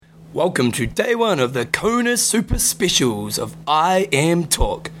Welcome to day one of the Kona Super Specials of I Am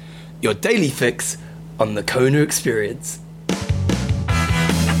Talk, your daily fix on the Kona experience.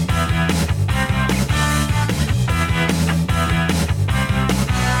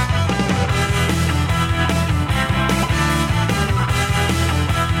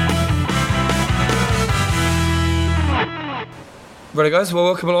 Right guys, well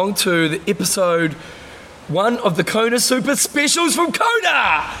welcome along to the episode 1 of the Kona Super Specials from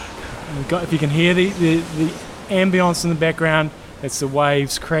Kona! If you can hear the ambience in the background, it's the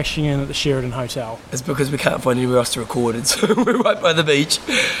waves crashing in at the Sheraton Hotel. It's because we can't find anywhere else to record it, so we're right by the beach.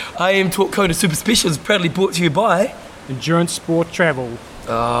 I Am Talk Kona Super Specials, proudly brought to you by Endurance Sport Travel.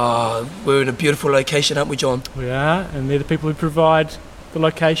 We're in a beautiful location, aren't we, John? We are, and they're the people who provide the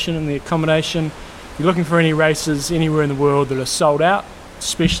location and the accommodation. If you're looking for any races anywhere in the world that are sold out,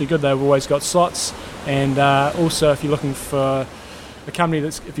 especially good, they've always got slots. And also, if you're looking for a company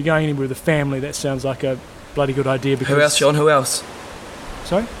if you're going anywhere with a family, that sounds like a bloody good idea. Because who else, John? Who else?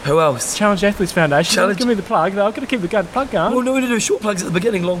 Sorry? Who else? Challenge Athletes Foundation. Give me the plug. I've got to keep the plug going. Well, no, we do short plugs at the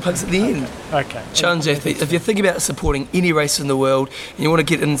beginning, long plugs at the end. Okay. Challenge Athletes. If you're thinking about supporting any race in the world and you want to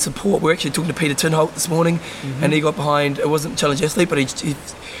get in support, we're actually talking to Peter Tinholt this morning, and he got behind, it wasn't Challenge Athlete, but he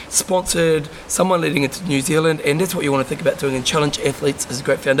sponsored someone leading into New Zealand, and that's what you want to think about doing. And Challenge Athletes is a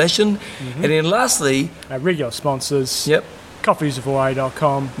great foundation. And then lastly, our regular sponsors. Yep.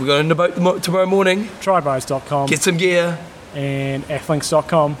 Coffeesofhawaii.com. We're going in the boat tomorrow morning. Tribros.com. Get some gear. And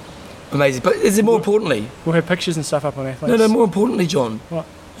athlinks.com. Amazing. But is it more importantly? We'll have pictures and stuff up on Athlinks. No, more importantly, John. What?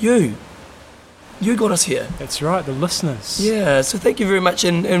 You got us here. That's right, the listeners. Yeah, so thank you very much,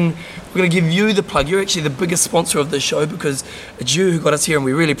 and we're going to give you the plug. You're actually the biggest sponsor of this show because it's you who got us here, and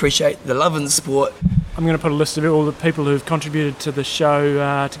we really appreciate the love and the support. I'm going to put a list of all the people who've contributed to the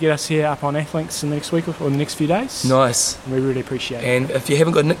show to get us here up on Athlinks in the next week or the next few days. Nice. And we really appreciate it. And if you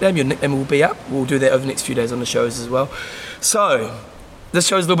haven't got a nickname, your nickname will be up. We'll do that over the next few days on the shows as well. So, this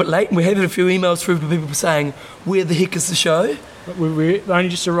show's a little bit late, and we had a few emails through from people saying, where the heck is the show? We only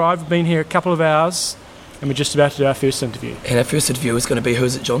just arrived, we've been here a couple of hours, and we're just about to do our first interview. And our first interview is going to be, who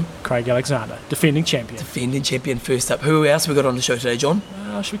is it, John? Craig Alexander, defending champion. Defending champion first up. Who else have we got on the show today, John?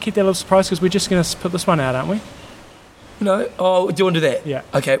 Should we keep that a little surprise, because we're just going to put this one out, aren't we? No? Oh, do you want to do that? Yeah.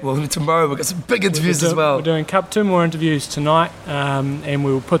 Okay, well, tomorrow we've got some big interviews as well. We're doing 2 more interviews tonight, and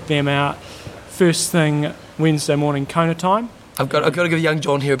we'll put them out first thing Wednesday morning Kona time. I've got to give young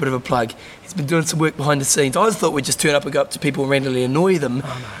John here a bit of a plug. He's been doing some work behind the scenes. I thought we'd just turn up and go up to people and randomly annoy them.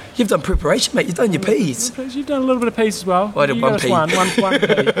 Oh, no. You've done preparation, mate. You've done your P's. You've done a little bit of P's as well. I did one P. One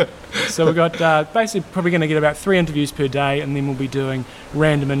P. So we've got basically probably going to get about 3 interviews per day, and then we'll be doing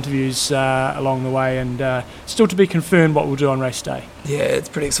random interviews along the way, and still to be confirmed what we'll do on race day. Yeah, it's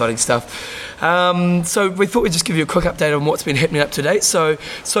pretty exciting stuff. So we thought we'd just give you a quick update on what's been happening up to date. So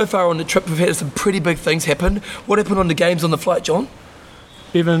far on the trip, we've had some pretty big things happen. What happened on the games on the flight, John?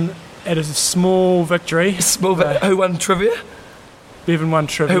 Bevan had a small victory. Who won trivia? Bevan won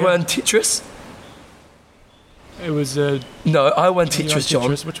trivia. Who won Tetris? It was No, I won Tetris,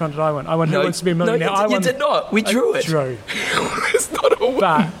 John. Which one did I win? I won Who Wants to Be a Millionaire. No, you did not. We drew it. It's not a win.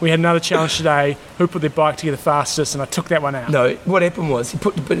 But we had another challenge today. Who put their bike together fastest? And I took that one out. No, what happened was he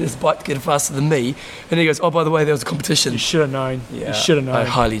put his bike together faster than me, and he goes, "Oh, by the way, there was a competition." You should have known. Yeah, you should have known. I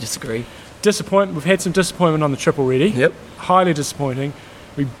highly disagree. Disappointment. We've had some disappointment on the trip already. Yep. Highly disappointing.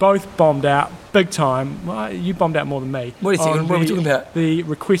 We both bombed out big time. Well, you bombed out more than me. What are we talking about? The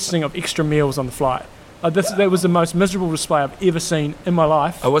requesting of extra meals on the flight. That was the most miserable display I've ever seen in my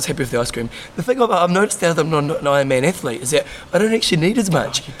life. I was happy with the ice cream. The thing I've noticed now that I'm not an Ironman athlete is that I don't actually need as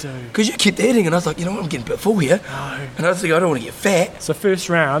much. Oh, you do. Because you kept adding, and I was like, you know what, I'm getting a bit full here. No. And I was thinking, I don't want to get fat. So first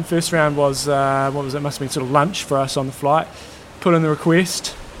round was, what was it? Must have been sort of lunch for us on the flight. Put in the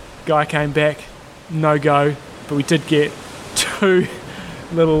request. Guy came back. No go. But we did get 2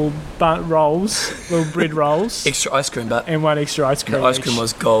 little bread rolls. Extra ice cream, but... And 1 extra ice cream. The ice cream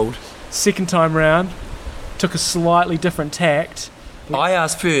was gold. Second time round, took a slightly different tact. I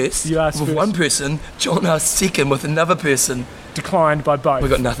asked first with one person, John asked second with another person. Declined by both. We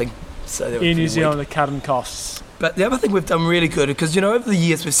got nothing. So in New Zealand, they're cutting costs. But the other thing we've done really good, because, you know, over the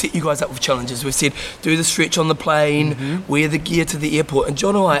years we've set you guys up with challenges. We've said, do the stretch on the plane, wear the gear to the airport. And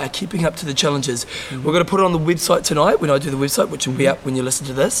John and I are keeping up to the challenges. We're going to put it on the website tonight when I do the website, which will be up when you listen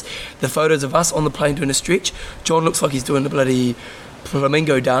to this. The photos of us on the plane doing a stretch. John looks like he's doing the bloody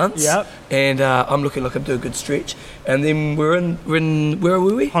flamingo dance. Yep. And I'm looking like I'm doing a good stretch. And then we're in where are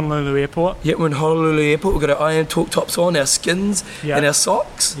we? Honolulu Airport. Yeah, we're in Honolulu Airport. We've got our I Am Talk tops on, our skins, and our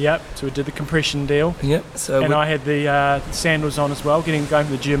socks. Yep. So we did the compression deal. Yep. And I had the sandals on as well, going for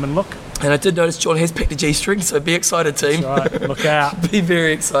the German look. And I did notice John has picked a G-string, so be excited, team. That's right. Look out. Be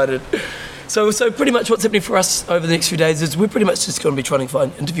very excited. So pretty much what's happening for us over the next few days is we're pretty much just going to be trying to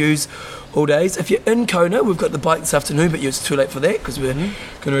find interviews all days. If you're in Kona, we've got the bike this afternoon, but it's too late for that because we're going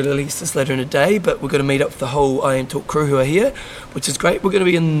to release this later in the day. But we're going to meet up with the whole I Am Talk crew who are here, which is great. We're going to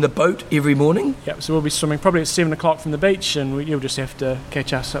be in the boat every morning. Yep, so we'll be swimming probably at 7 o'clock from the beach, and you'll just have to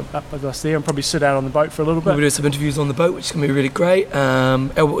catch us up with us there and probably sit out on the boat for a little bit. We'll do some interviews on the boat, which is going to be really great.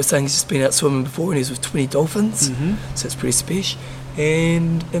 Albert was saying he's just been out swimming before and he's with 20 dolphins, so it's pretty special.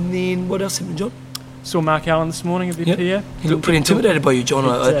 And then what else happened, John? Saw Mark Allen this morning at the pier. He looked pretty intimidated by you, John.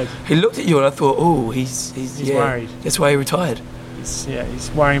 He looked at you and I thought, oh, he's worried. That's why he retired. He's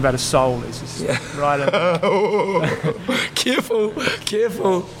worrying about his soul. He's just right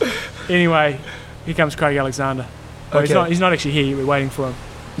Careful. Anyway, here comes Craig Alexander. Well, he's not actually here. We're waiting for him.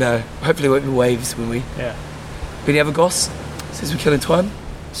 No, hopefully it won't be waves when we... Yeah. Any other goss? Says we're killing time.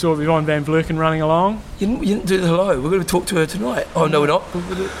 Saw Yvonne Van Vlerken running along. You didn't do the hello. We're going to talk to her tonight. Oh, no, we're not.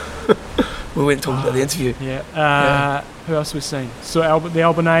 We went talking about the interview. Yeah. Who else we've seen? So the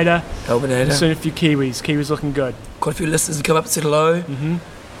Albinator. We've seen a few Kiwis. Kiwis looking good. Quite a few listeners have come up and said hello.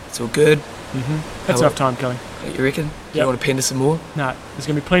 It's all good. That's enough time, Kelly. You reckon? Do you want to panda some more? No. There's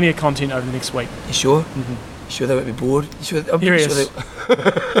going to be plenty of content over the next week. You sure? You sure they won't be bored? You sure? Here he is.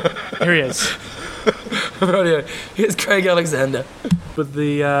 Here he is. Right, here's Craig Alexander. With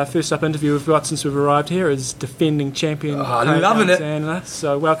the first up interview we've got since we've arrived here is defending champion Craig loving Alexander. it.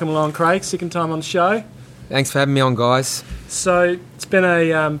 So welcome along, Craig. Second time on the show. Thanks for having me on, guys. So it's been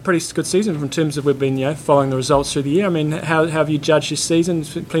a pretty good season in terms of we've been following the results through the year. I mean, how have you judged this season?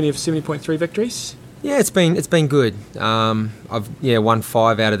 Plenty of 70.3 victories. Yeah, it's been good. I've won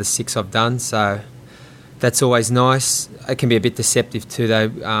 5 out of the 6 I've done, so that's always nice. It can be a bit deceptive too,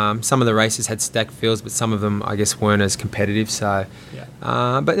 though. Some of the races had stacked fields, but some of them, I guess, weren't as competitive. So,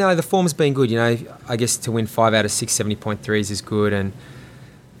 but no, the form's been good. I guess to win 5 out of 6 70.3s is good, and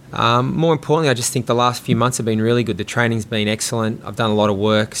more importantly, I just think the last few months have been really good. The training's been excellent. I've done a lot of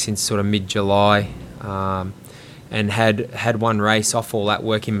work since sort of mid-July, and had one race off all that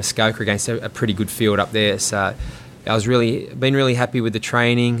work in Muskoka against a pretty good field up there. So I was been really happy with the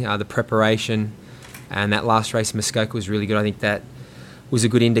training, the preparation. And that last race in Muskoka was really good. I think that was a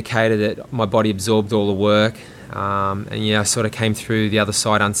good indicator that my body absorbed all the work. I sort of came through the other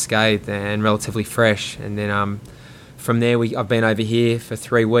side unscathed and relatively fresh. And then from there, I've been over here for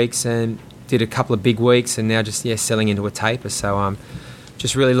 3 weeks and did a couple of big weeks, and now just selling into a taper. So I'm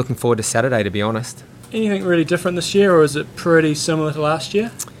just really looking forward to Saturday, to be honest. Anything really different this year, or is it pretty similar to last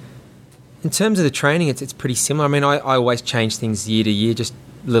year? In terms of the training, it's pretty similar. I mean, I always change things year to year, just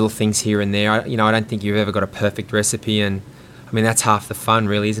little things here and there. I don't think you've ever got a perfect recipe, and I mean that's half the fun,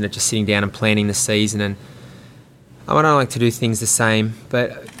 really, isn't it? Just sitting down and planning the season. And I don't like to do things the same,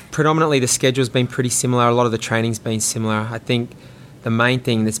 but predominantly the schedule's been pretty similar. A lot of the training's been similar. I think the main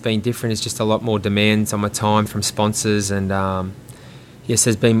thing that's been different is just a lot more demands on my time from sponsors, and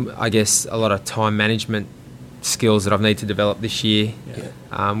there's been, I guess, a lot of time management skills that I've needed to develop this year,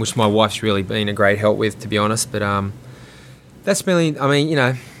 which my wife's really been a great help with, to be honest. But that's really, I mean,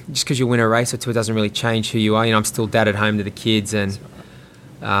 just because you win a race or two, it doesn't really change who you are. I'm still dad at home to the kids, and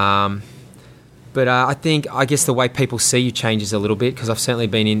but I guess the way people see you changes a little bit, because I've certainly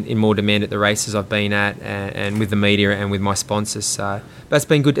been in more demand at the races I've been at, and with the media and with my sponsors. So that's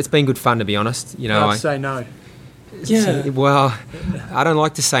been good. It's been good fun, to be honest. I'd say no. Yeah. Well, I don't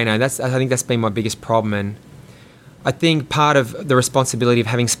like to say no. I think that's been my biggest problem, and I think part of the responsibility of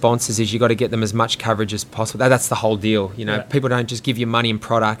having sponsors is you got to get them as much coverage as possible. That's the whole deal. People don't just give you money and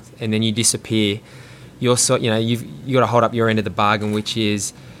product and then you disappear. You've got to hold up your end of the bargain, which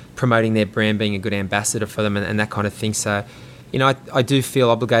is promoting their brand, being a good ambassador for them, and that kind of thing. So, I do feel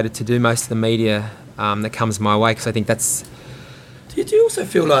obligated to do most of the media that comes my way, because I think that's. Do you also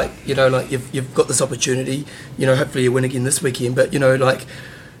feel like you've got this opportunity? Hopefully you win again this weekend, but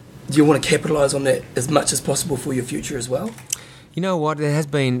do you want to capitalise on that as much as possible for your future as well? You know what?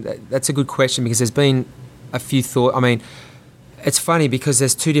 That's a good question, because there's been a few thoughts. I mean, it's funny because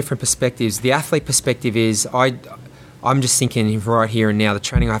there's two different perspectives. The athlete perspective is I'm just thinking right here and now, the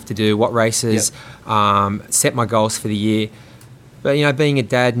training I have to do, what races, set my goals for the year. But, being a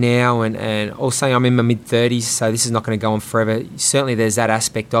dad now and also I'm in my mid-30s, so this is not going to go on forever. Certainly there's that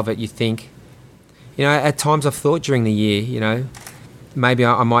aspect of it. You think, at times I've thought during the year, maybe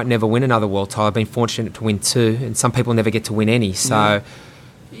I might never win another world title. I've been fortunate to win 2, and some people never get to win any. So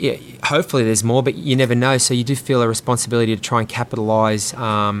hopefully there's more, but you never know. So you do feel a responsibility to try and capitalise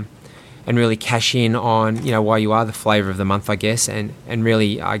and really cash in on, why you are the flavour of the month, I guess, and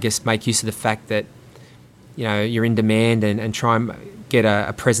really, I guess, make use of the fact that, you're in demand and try and get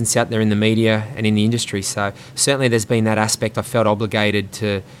a presence out there in the media and in the industry. So certainly there's been that aspect. I felt obligated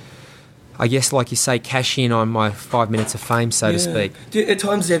to, I guess, like you say, cash in on my 5 minutes of fame, so to speak. At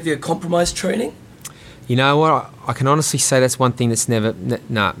times have you compromised training? You know what? I can honestly say that's one thing that's never...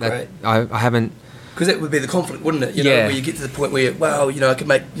 Right. I haven't... Because that would be the conflict, wouldn't it? You know, where you get to the point where, I can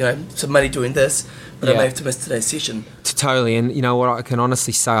make some money doing this, but I may have to miss today's session. Totally, and you know what? I can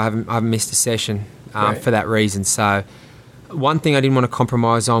honestly say I haven't missed a session for that reason. So one thing I didn't want to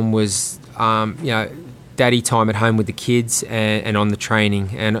compromise on was, daddy time at home with the kids and on the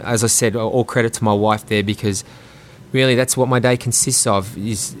training. And as I said, all credit to my wife there, because really that's what my day consists of,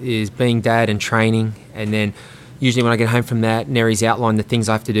 is being dad and training. And then usually when I get home from that, Neri's outlined the things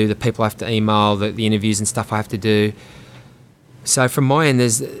I have to do, the people I have to email, the interviews and stuff I have to do. So from my end,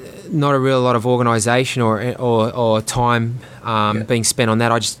 there's not a real lot of organisation or time being spent on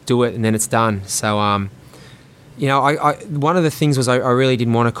that. I just do it and then it's done. So, I one of the things was I really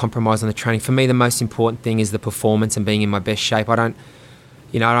didn't want to compromise on the training. For me, the most important thing is the performance and being in my best shape. I don't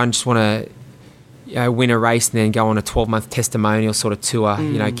just want to win a race and then go on a 12-month testimonial sort of tour,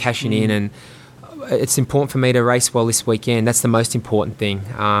 cashing in. And it's important for me to race well this weekend. That's the most important thing.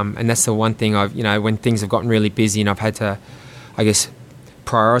 And that's the one thing when things have gotten really busy and I've had to, I guess,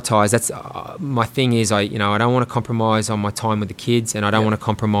 prioritise. That's my thing is I don't want to compromise on my time with the kids, and I don't want to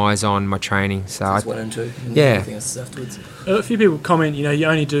compromise on my training. So that's 1 and 2. And everything else is afterwards. A few people comment, you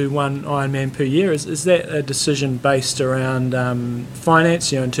only do one Ironman per year. Is that a decision based around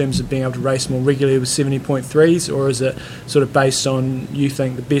finance, in terms of being able to race more regularly with 70.3s, or is it sort of based on you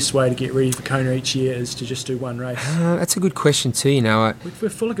think the best way to get ready for Kona each year is to just do one race? That's a good question too. We're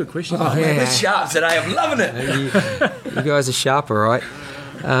full of good questions. Man, we're sharp today. I'm loving it. You guys are sharp, all right.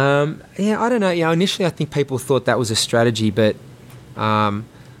 I don't know. Initially I think people thought that was a strategy, but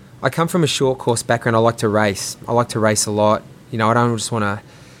I come from a short course background. I like to race. I like to race a lot. I don't just want to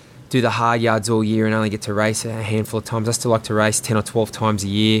do the hard yards all year and only get to race a handful of times. I still like to race 10 or 12 times a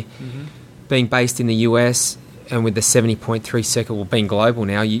year. Mm-hmm. Being based in the US and with the 70.3 circuit, being global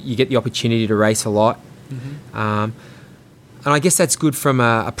now, you get the opportunity to race a lot. Mm-hmm. And I guess that's good from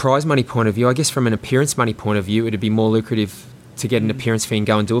a prize money point of view. I guess from an appearance money point of view, it'd be more lucrative to get an appearance fee and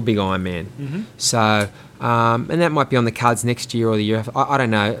go and do a big Ironman. Mm-hmm. So, and that might be on the cards next year or the year after. I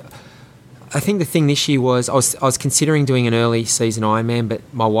don't know. I think the thing this year was I was considering doing an early season Ironman, but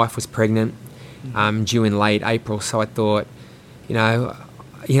my wife was pregnant, due in late April. So I thought,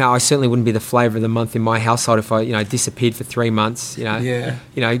 I certainly wouldn't be the flavour of the month in my household if I, disappeared for 3 months.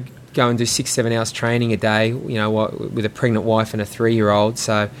 Go and do 6-7 hours training a day. With a pregnant wife and a 3-year-old.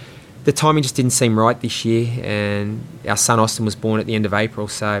 So the timing just didn't seem right this year, and our son Austin was born at the end of April.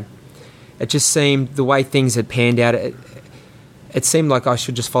 So it just seemed the way things had panned out. It seemed like I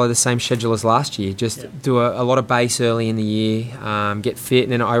should just follow the same schedule as last year. Just do a lot of base early in the year, get fit,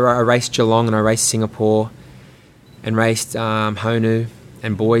 and then I raced Geelong and I raced Singapore, and raced Honu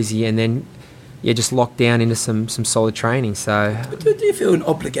and Boise, and then just locked down into some solid training. So, do you feel an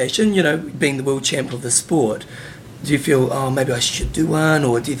obligation? Being the world champ of the sport. Do you feel, maybe I should do one,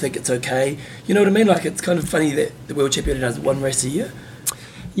 or do you think it's okay? You know what I mean? Like, it's kind of funny that the world champion does one race a year.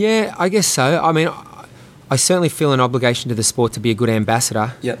 Yeah, I guess so. I mean, I certainly feel an obligation to the sport to be a good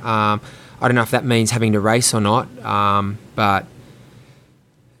ambassador. Yep. I don't know if that means having to race or not, but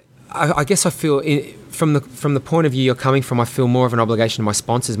I guess I feel from the point of view you're coming from, I feel more of an obligation to my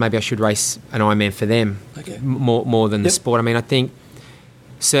sponsors. Maybe I should race an Ironman for them, more than the sport. I mean, I think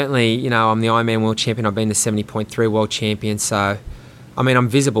certainly, I'm the Ironman world champion. I've been the 70.3 world champion. So, I mean, I'm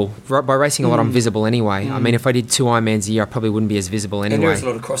visible. By racing a lot, I'm visible anyway. I mean, if I did 2 Ironmans a year, I probably wouldn't be as visible anyway. And there's a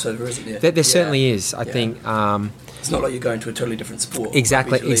lot of crossover, isn't there? There certainly is, I think. It's not like you're going to a totally different sport.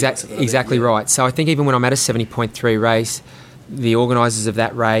 Exactly right. So I think even when I'm at a 70.3 race, the organisers of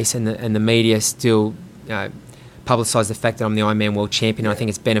that race and the media still publicise the fact that I'm the Ironman world champion. I think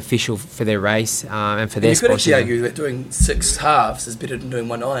it's beneficial for their race and for their sponsors. You could actually argue that doing 6 halves is better than doing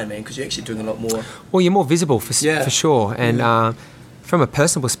one Ironman, because you're actually doing a lot more. Well, you're more visible for sure. And from a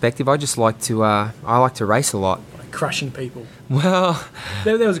personal perspective, I just like to race a lot. Like crushing people. Well,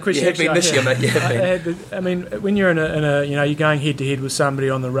 there was a question. Actually, this year, mate. I mean, when you're in a you're going head to head with somebody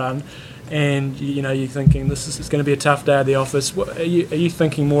on the run, and you're thinking this is going to be a tough day at the office. Are you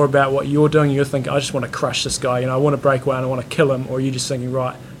thinking more about what you're doing? You're thinking, I just want to crush this guy. I want to break away and I want to kill him. Or are you just thinking,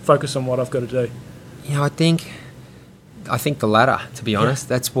 right, focus on what I've got to do? I think the latter. To be honest,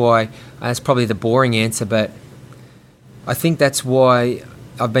 that's why. That's probably the boring answer, but I think that's why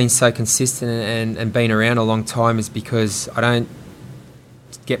I've been so consistent and been around a long time, is because I don't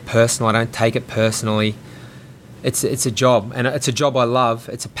get personal. I don't take it personally. It's a job, and it's a job I love.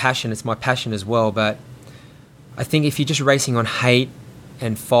 It's a passion. It's my passion as well. But I think if you're just racing on hate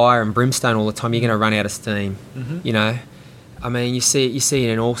and fire and brimstone all the time, you're going to run out of steam. You know, I mean, you see it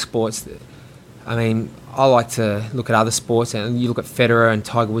in all sports. I mean, I like to look at other sports, and you look at Federer and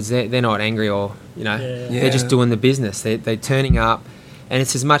Tiger Woods. They're not angry, or they're just doing the business. They're turning up, and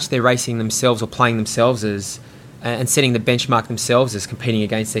it's as much they're racing themselves or playing themselves as, and setting the benchmark themselves as competing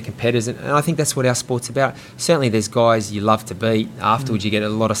against their competitors. And I think that's what our sport's about. Certainly, there's guys you love to beat. Afterwards, you get a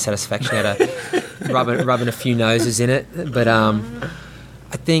lot of satisfaction out of rubbing a few noses in it. But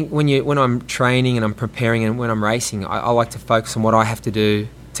I think when I'm training and I'm preparing and when I'm racing, I like to focus on what I have to do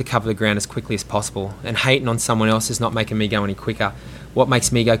to cover the ground as quickly as possible. And hating on someone else is not making me go any quicker. What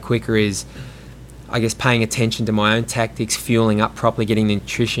makes me go quicker is, I guess, paying attention to my own tactics, fueling up properly, getting the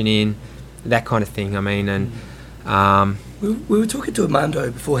nutrition in, that kind of thing. I mean, and we were talking to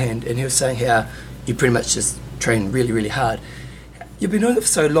Armando beforehand, and he was saying how you pretty much just train really, really hard. You've been doing it for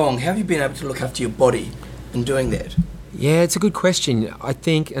so long. How have you been able to look after your body in doing that? Yeah, it's a good question. I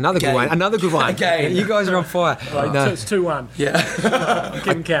think another good one. Again. You guys are on fire. Right, No. so it's 2-1. Yeah. Keep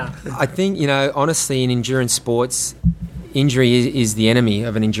them count. I think, honestly, in endurance sports, injury is the enemy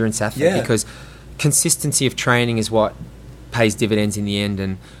of an endurance athlete, because consistency of training is what pays dividends in the end.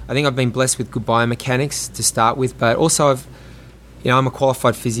 And I think I've been blessed with good biomechanics to start with, but also I'm a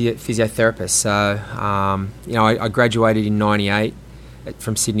qualified physiotherapist. So, I graduated in 98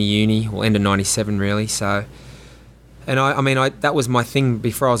 from Sydney Uni, or end of 97 really. So, and I that was my thing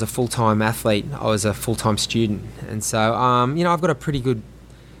before I was a full-time athlete. I was a full-time student. And so, I've got a pretty good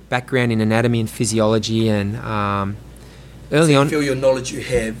background in anatomy and physiology, and early on... You feel your knowledge you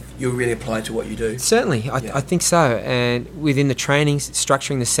have, you really apply to what you do? Certainly, I think so. And within the training,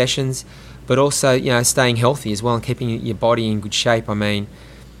 structuring the sessions, but also, staying healthy as well and keeping your body in good shape. I mean,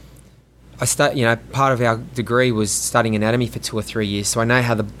 part of our degree was studying anatomy for 2 or 3 years, so I know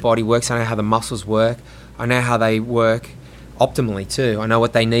how the body works, I know how the muscles work, I know how they work optimally too. I know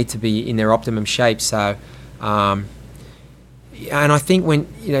what they need to be in their optimum shape. So, and I think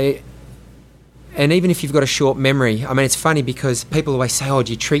and even if you've got a short memory, I mean, it's funny because people always say, "Oh,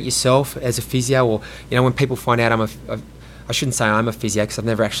 do you treat yourself as a physio?" Or when people find out I shouldn't say I'm a physio because I've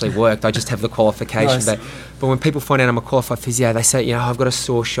never actually worked. I just have the qualification. Nice. But when people find out I'm a qualified physio, they say, I've got a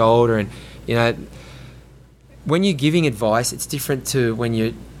sore shoulder, and when you're giving advice, it's different to when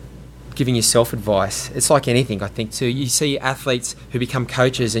you're giving yourself advice. It's like anything, I think, too. You see athletes who become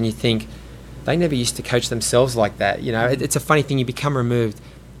coaches and you think they never used to coach themselves like that. It's a funny thing. You become removed.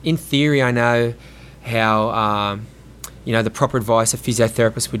 In theory, I know how, the proper advice a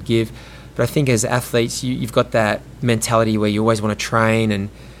physiotherapist would give, but I think as athletes, you've got that mentality where you always want to train, and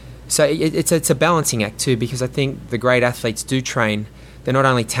so it's a balancing act too, because I think the great athletes do train. They're not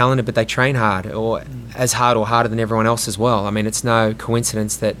only talented, but they train hard, or as hard or harder than everyone else as well. I mean, it's no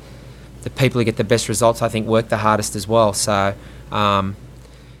coincidence that the people who get the best results, I think, work the hardest as well. So,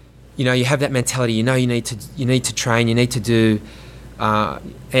 you have that mentality. You need to train. You need to do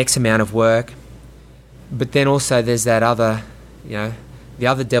X amount of work. But then also there's that other, the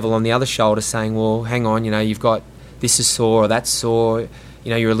other devil on the other shoulder saying, well, hang on, you've got this is sore or that's sore.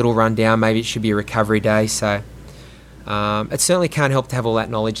 You're a little run down. Maybe it should be a recovery day. So. It certainly can't help to have all that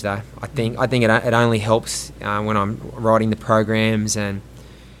knowledge, though. I think it only helps when I'm writing the programs, and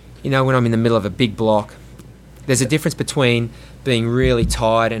when I'm in the middle of a big block. There's a difference between being really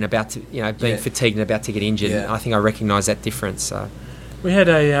tired and about to, being fatigued and about to get injured. Yeah. And I think I recognise that difference. So. We had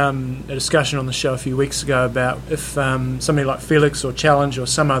a discussion on the show a few weeks ago about if somebody like Felix or Challenge or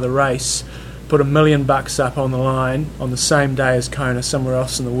some other race put $1 million up on the line on the same day as Kona somewhere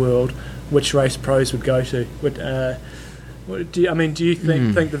else in the world, which race pros would go to? Do you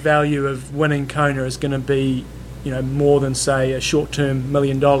think the value of winning Kona is going to be, more than, say, a short-term $1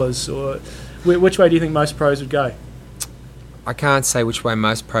 million, or which way do you think most pros would go? I can't say which way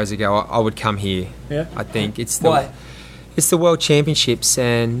most pros would go. I would come here. Yeah. I think it's Why? It's the World Championships,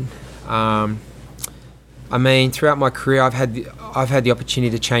 and throughout my career, I've had the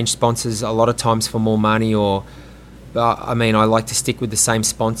opportunity to change sponsors a lot of times for more money, But I like to stick with the same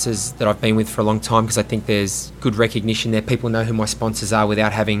sponsors that I've been with for a long time, because I think there's good recognition there. People know who my sponsors are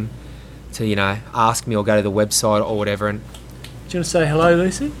without having to, ask me or go to the website or whatever. And Do you want to say hello,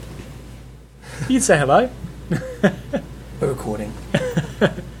 Lucy? You can say hello. We're recording.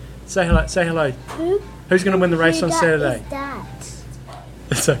 Say hello. Who's going to win the race on Saturday? That.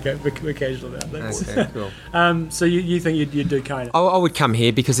 It's okay. We're casual about that. okay, cool. So you think you'd do Kona? I would come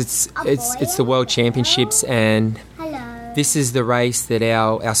here because it's the World Championships, and Hello. this is the race that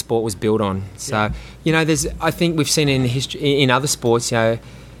our sport was built on. So I think we've seen in the history in other sports, in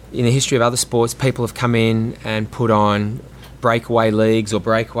the history of other sports, people have come in and put on breakaway leagues or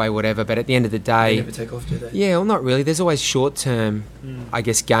breakaway whatever, but at the end of the day... They never take off, do they? Yeah, well, not really. There's always short-term, I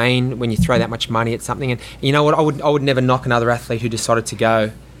guess, gain when you throw that much money at something. And you know what? I would never knock another athlete who decided to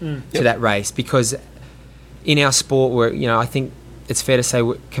go to that race, because in our sport, I think it's fair to say,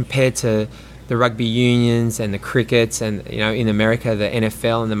 compared to the rugby unions and the crickets and, in America, the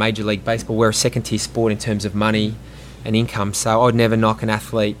NFL and the Major League Baseball, we're a second-tier sport in terms of money and income. So I would never knock an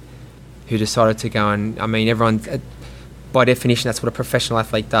athlete who decided to go. And, I mean, everyone... by definition, that's what a professional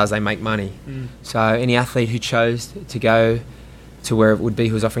athlete does. They make money. So any athlete who chose to go to where it would be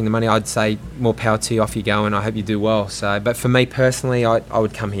who was offering the money, I'd say more power to you, off you go, and I hope you do well. So, but for me personally, I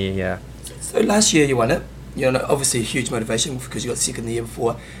would come here, yeah. So last year you won it. Obviously a huge motivation because you got second the year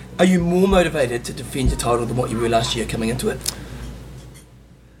before. Are you more motivated to defend your title than what you were last year coming into it?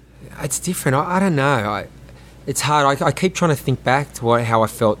 It's different. I don't know. It's hard. I keep trying to think back to how I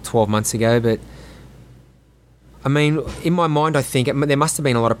felt 12 months ago, but I mean, in my mind, I think there must have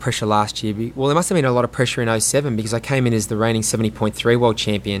been a lot of pressure last year. Well, there must have been a lot of pressure in 2007 because I came in as the reigning 70.3 world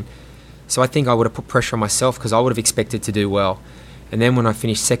champion. So I think I would have put pressure on myself because I would have expected to do well. And then when I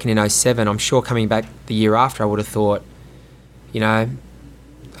finished second in 2007, I'm sure coming back the year after, I would have thought, I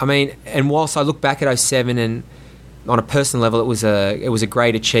mean, and whilst I look back at 2007 and on a personal level, it was a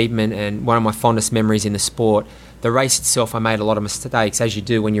great achievement and one of my fondest memories in the sport. The race itself, I made a lot of mistakes, as you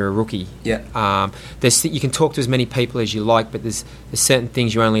do when you're a rookie. Yeah. You can talk to as many people as you like, but there's certain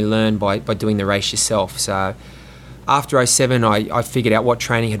things you only learn by doing the race yourself. So after 2007, I figured out what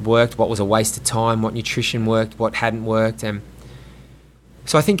training had worked, what was a waste of time, what nutrition worked, what hadn't worked. And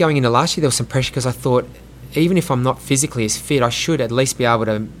so I think going into last year, there was some pressure because I thought, even if I'm not physically as fit, I should at least be able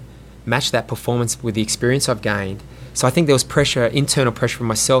to match that performance with the experience I've gained. So I think there was pressure, internal pressure for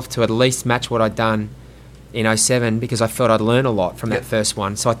myself to at least match what I'd done in 2007 because I felt I'd learned a lot from that first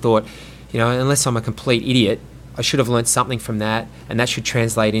one. So I thought, unless I'm a complete idiot, I should have learned something from that, and that should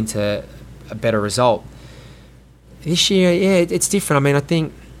translate into a better result. This year, it's different. I mean, I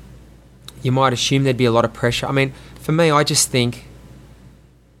think you might assume there'd be a lot of pressure. I mean, for me, I just think,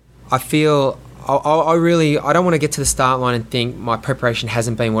 I feel, I don't want to get to the start line and think my preparation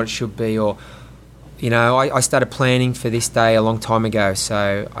hasn't been what it should be, or I started planning for this day a long time ago,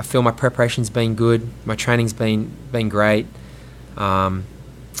 so I feel my preparation's been good, my training's been great, and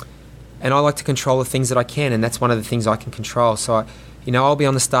I like to control the things that I can, and that's one of the things I can control. So, I'll be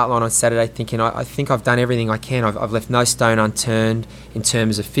on the start line on Saturday thinking, I think I've done everything I can. I've left no stone unturned in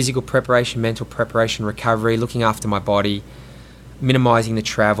terms of physical preparation, mental preparation, recovery, looking after my body, minimising the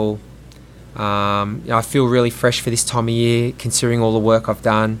travel. I feel really fresh for this time of year, considering all the work I've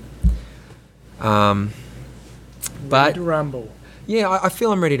done. Ready to rumble. Yeah, I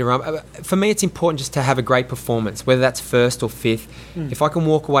feel I'm ready to rumble. For me, it's important just to have a great performance, whether that's first or fifth. If I can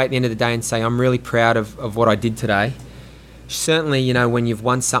walk away at the end of the day and say I'm really proud of what I did today. Certainly, when you've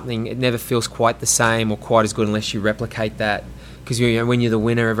won something, it never feels quite the same or quite as good unless you replicate that. Because when you're the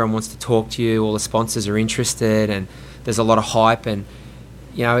winner, everyone wants to talk to you, all the sponsors are interested, and there's a lot of hype, and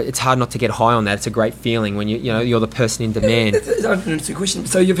it's hard not to get high on that. It's a great feeling when you're the person in demand. That's an interesting question.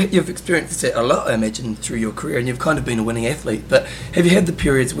 So you've experienced it a lot, I imagine, through your career, and you've kind of been a winning athlete. But have you had the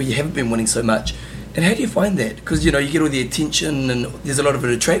periods where you haven't been winning so much? And how do you find that? Because you get all the attention, and there's a lot of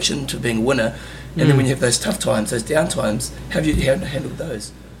an attraction to being a winner. And then when you have those tough times, those down times, how have you handled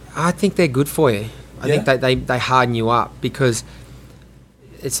those? I think they're good for you. I think they harden you up, because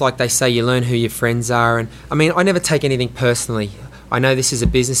it's like they say, you learn who your friends are. And I mean, I never take anything personally. I know this is a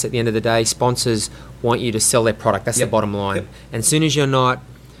business at the end of the day. Sponsors want you to sell their product. That's the bottom line. Yep. And as soon as you're not,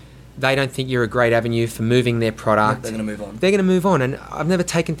 they don't think you're a great avenue for moving their product. They're going to move on. They're going to move on. And I've never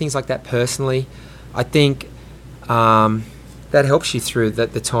taken things like that personally. I think that helps you through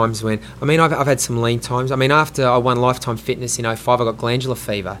the times when... I mean, I've had some lean times. I mean, after I won Lifetime Fitness in 2005, I got glandular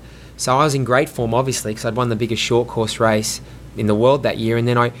fever. So I was in great form, obviously, because I'd won the biggest short course race in the world that year. And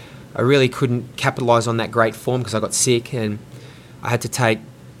then I really couldn't capitalise on that great form because I got sick, and I had to take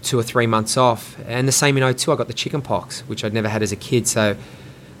 2 or 3 months off. And the same in 2002, I got the chicken pox, which I'd never had as a kid. So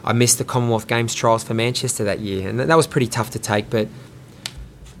I missed the Commonwealth Games trials for Manchester that year. And that was pretty tough to take. But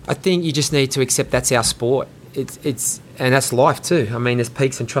I think you just need to accept that's our sport. And that's life too. I mean, there's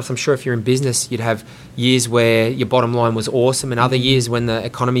peaks and troughs. I'm sure if you're in business, you'd have years where your bottom line was awesome and other years when the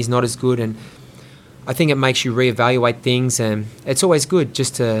economy's not as good. And I think it makes you reevaluate things. And it's always good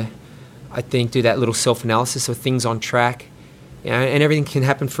just to, I think, do that little self-analysis of things on track. And everything can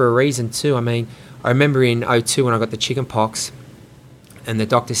happen for a reason too. I mean, I remember in 2002 when I got the chicken pox, and the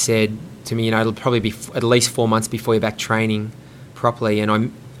doctor said to me, it'll probably be at least 4 months before you're back training properly.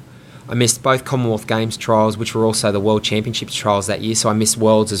 And I missed both Commonwealth Games trials, which were also the World Championships trials that year, so I missed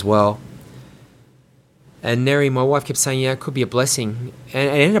Worlds as well. And Neri, my wife, kept saying, it could be a blessing. And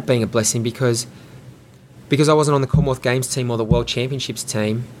it ended up being a blessing because I wasn't on the Commonwealth Games team or the World Championships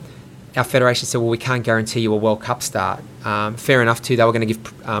team. Our federation said, well, we can't guarantee you a World Cup start. Fair enough, too. They were going to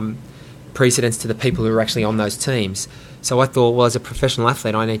give precedence to the people who were actually on those teams. So I thought, well, as a professional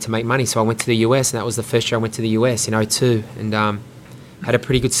athlete, I need to make money. So I went to the US, and that was the first year I went to the US in 2002. And had a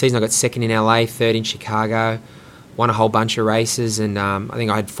pretty good season. I got second in LA, third in Chicago, won a whole bunch of races, and I think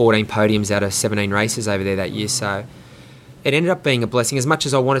I had 14 podiums out of 17 races over there that year. So it ended up being a blessing. As much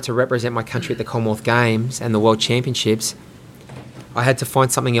as I wanted to represent my country at the Commonwealth Games and the World Championships, I had to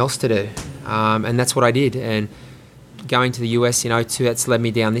find something else to do, and that's what I did. And going to the US in 2002, that's led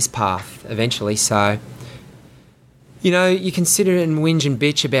me down this path eventually. So, you can sit and whinge and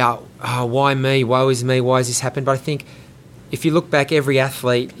bitch about, why me, woe is me, why has this happened? But I think if you look back, every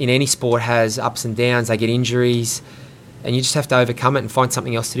athlete in any sport has ups and downs. They get injuries, and you just have to overcome it and find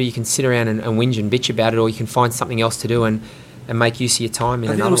something else to do. You can sit around and whinge and bitch about it, or you can find something else to do and make use of your time in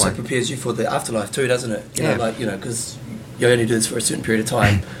I think another it also way. prepares you for the afterlife too, doesn't it? Yeah. Because you only do this for a certain period of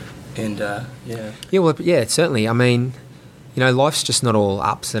time. And, yeah. Yeah, well, yeah, certainly. I mean, life's just not all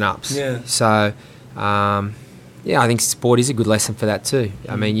ups and ups. Yeah. So, I think sport is a good lesson for that too.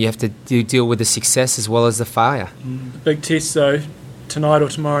 I mean, you have to deal with the success as well as the failure. The big test, though, tonight or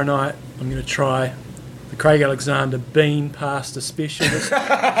tomorrow night, I'm going to try the Craig Alexander bean pasta special that's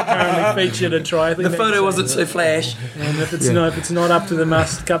currently featured at Triathlon. The photo wasn't so flash. And if it's not up to the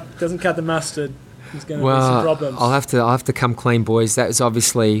mustard, doesn't cut the mustard, there's going to be some problems. I'll have to come clean, boys. That was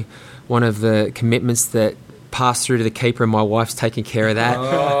obviously one of the commitments that passed through to the keeper, and my wife's taking care of that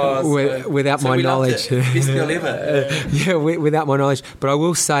without my knowledge. Best meal ever. Without my knowledge. But I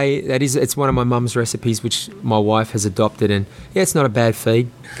will say it's one of my mum's recipes, which my wife has adopted, and it's not a bad feed.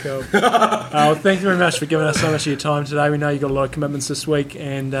 Cool. Well, thank you very much for giving us so much of your time today. We know you've got a lot of commitments this week,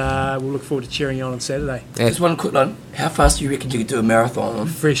 and we'll look forward to cheering you on Saturday. Yeah. Just one quick one. How fast do you reckon you could do a marathon?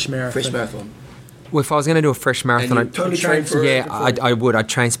 Fresh marathon. Fresh marathon. Well, if I was going to do a fresh marathon, And you totally train for it? I would. I'd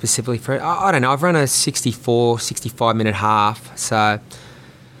train specifically for it. I don't know. I've run a 65-minute half, so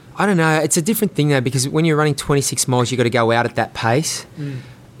I don't know. It's a different thing though, because when you're running 26 miles, you've got to go out at that pace.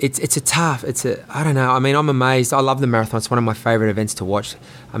 It's a tough. I don't know. I mean, I'm amazed. I love the marathon. It's one of my favourite events to watch.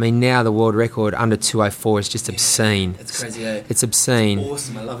 I mean, now the world record under 2:04 is just obscene. It's crazy, eh? It's obscene. It's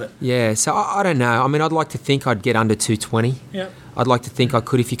awesome. I love it. Yeah. So I don't know. I mean, I'd like to think I'd get under 2:20. Yeah. I'd like to think I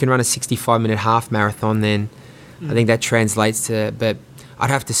could. If you can run a 65-minute half marathon, then I think that translates to. But I'd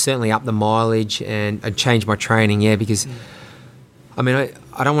have to certainly up the mileage and change my training. Yeah, because I mean,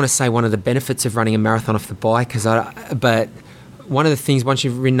 I don't want to say one of the benefits of running a marathon off the bike, but one of the things, once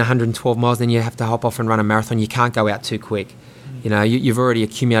you've ridden 112 miles, then you have to hop off and run a marathon. You can't go out too quick. You've already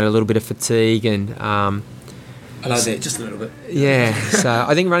accumulated a little bit of fatigue and. I like that, just a little bit. Yeah, so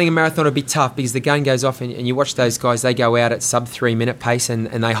I think running a marathon would be tough because the gun goes off and you watch those guys, they go out at sub 3 minute pace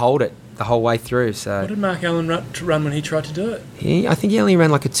and they hold it the whole way through. So what did Mark Allen run when he tried to do it? I think he only ran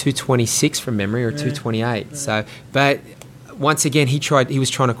like a 2:26 from memory or a 2:28. Yeah. So, but once again, he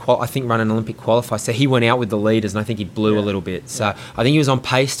was trying to, run an Olympic qualifier. So he went out with the leaders and I think he blew a little bit. So I think he was on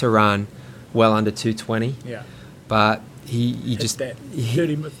pace to run well under 2:20. Yeah. But he just... that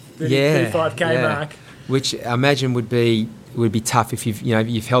 35k mark. Which I imagine would be tough if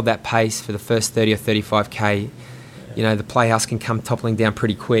you've held that pace for the first 30 or 35k. The playhouse can come toppling down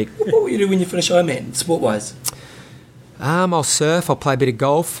pretty quick. What will you do when you finish Ironman, sport-wise? I'll surf. I'll play a bit of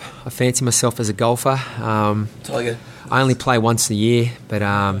golf. I fancy myself as a golfer. Tiger. I only play once a year, but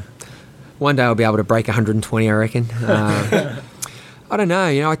one day I'll be able to break 120, I reckon. I don't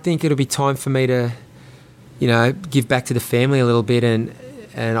know. I think it'll be time for me to, give back to the family a little bit, and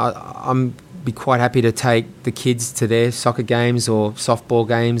I'm be quite happy to take the kids to their soccer games or softball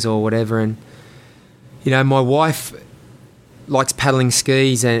games or whatever. And my wife likes paddling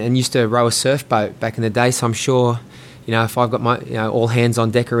skis and used to row a surf boat back in the day, so I'm sure if I've got my all hands on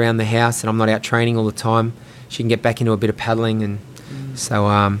deck around the house and I'm not out training all the time, she can get back into a bit of paddling. And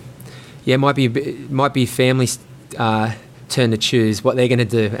so it might be family's turn to choose what they're going to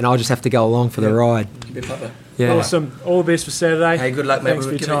do, and I'll just have to go along for the ride. Yeah. Awesome. All the best for Saturday. Hey, good luck, mate. Thanks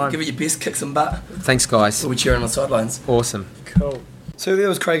for your time. Give it your best, kick some butt. Thanks, guys. We'll be cheering on the sidelines. Awesome. Cool. So there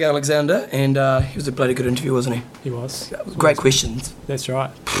was Craig Alexander, and he was a bloody good interview, wasn't he? He was. Great questions. That's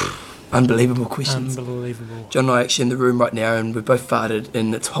right. Unbelievable questions. Unbelievable. John and I are actually in the room right now, and we've both farted,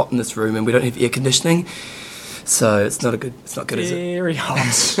 and it's hot in this room, and we don't have air conditioning, so it's not good, is it? Very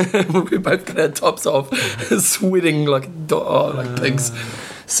hot. We both got our tops off, sweating like pigs.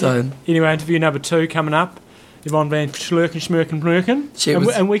 So anyway, interview number 2 coming up. Yvonne van Vleuten,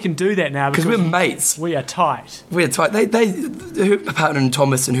 Schmerken. And we can do that now because we're mates. We are tight. We're tight. Her partner and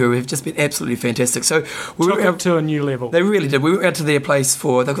Thomas and her have just been absolutely fantastic. So we took it to a new level. They really did. We went out to their place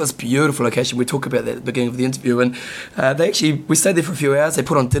they've got this beautiful location. We talk about that at the beginning of the interview, and we stayed there for a few hours. They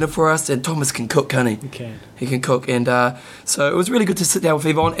put on dinner for us, and Thomas can cook, can't he? He can cook, and so it was really good to sit down with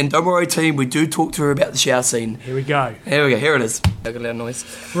Yvonne. And don't worry, team, we do talk to her about the shower scene. Here we go. Here it is. Look at loud noise.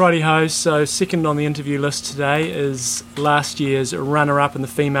 Righty-ho, so second on the interview list today is last year's runner-up in the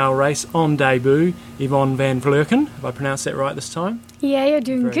female race on debut, Yvonne van Vleuten. Have I pronounced that right this time? Yeah, you're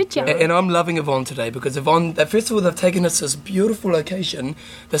doing a good job. And I'm loving Yvonne today because Yvonne, first of all, they've taken us to this beautiful location.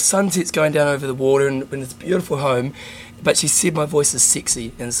 The sunset's going down over the water and it's a beautiful home. But she said my voice is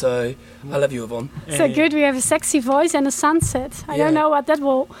sexy, and so I love you, Yvonne. So good, we have a sexy voice and a sunset. I don't know what that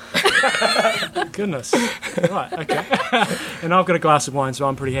will... Goodness. Right, okay. And I've got a glass of wine, so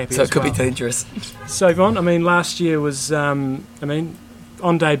I'm pretty happy. So it could be dangerous. So Yvonne, I mean, last year was, on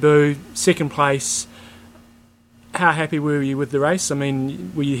debut, second place. How happy were you with the race? I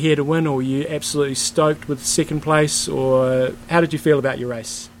mean, were you here to win, or were you absolutely stoked with second place, or how did you feel about your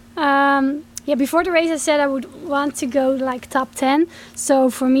race? Yeah, before the race I said I would want to go like top 10. So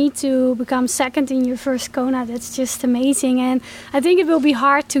for me to become second in your first Kona, that's just amazing. And I think it will be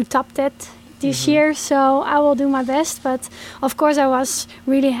hard to top that this year. So I will do my best. But of course I was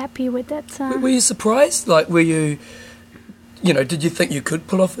really happy with that. Were you surprised? Like, were you, did you think you could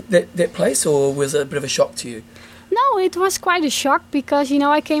pull off that place, or was it a bit of a shock to you? No, it was quite a shock because,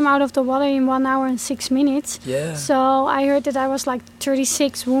 I came out of the water in 1 hour and 6 minutes. Yeah. So I heard that I was like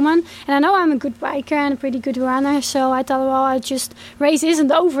 36 woman. And I know I'm a good biker and a pretty good runner. So I thought, race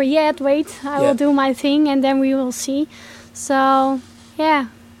isn't over yet. Wait, I will do my thing and then we will see. So, yeah.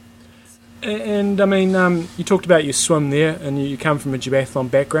 And I mean, you talked about your swim there and you come from a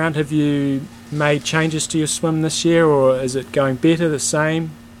duathlon background. Have you made changes to your swim this year, or is it going better, the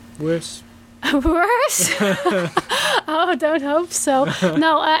same, worse? Worse? Oh, don't hope so.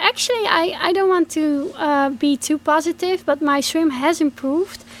 No, actually, I don't want to be too positive, but my swim has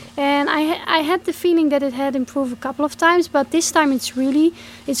improved. And I had the feeling that it had improved a couple of times, but this time it's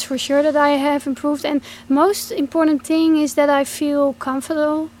for sure that I have improved. And most important thing is that I feel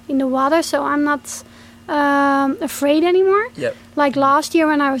comfortable in the water, so I'm not afraid anymore. Yep. Like last year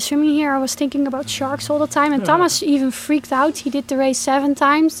when I was swimming here, I was thinking about sharks all the time, and Thomas even freaked out. He did the race 7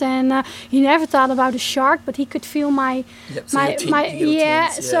 times, and he never thought about a shark, but he could feel my.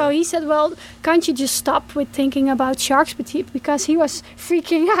 So he said, "Well, can't you just stop with thinking about sharks?" Because he was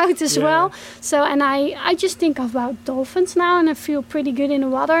freaking out as well. So and I just think about dolphins now, and I feel pretty good in the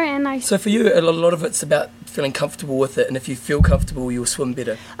water. And So for you, a lot of it's about feeling comfortable with it, and if you feel comfortable, you'll swim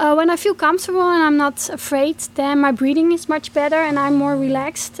better. When I feel comfortable and I'm not afraid, then my breathing is much better and I'm more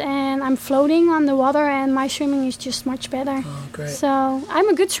relaxed and I'm floating on the water and my swimming is just much better. Oh, great. So I'm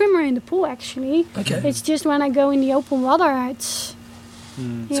a good swimmer in the pool, actually. Okay. It's just when I go in the open water, it's...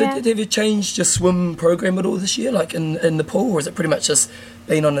 So have you changed your swim program at all this year, like in the pool, or is it pretty much just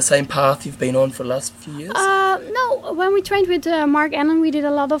been on the same path you've been on for the last few years? No, when we trained with Mark Allen, we did a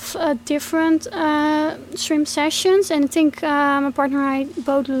lot of different swim sessions, and I think my partner and I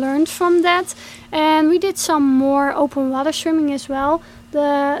both learned from that. And we did some more open water swimming as well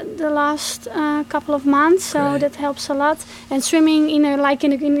the last couple of months, so Great. that helps a lot. And swimming in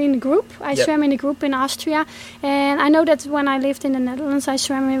a group. I swam in a group in Austria, and I know that when I lived in the Netherlands, I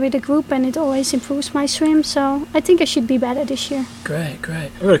swam with a group, and it always improves my swim. So I think I should be better this year. Great.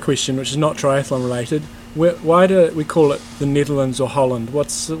 I've got a question which is not triathlon related. Why do we call it the Netherlands or Holland?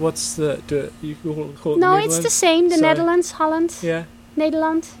 What's the do you call it? No, Netherlands? it's the same. The Netherlands, Holland, Yeah.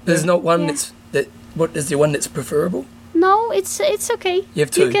 Netherlands. There's not one what is there one that's preferable? No, it's okay. You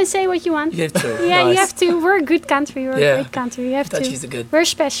have two. You can say what you want. You have two. Yeah, Nice. you have to. We're a good country. We're a great country. You have Dutchies to. are good. We're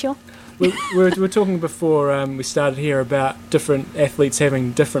special. We were talking before we started here about different athletes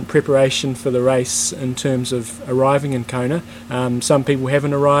having different preparation for the race in terms of arriving in Kona. Some people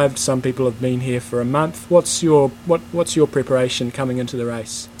haven't arrived. Some people have been here for a month. What's your preparation coming into the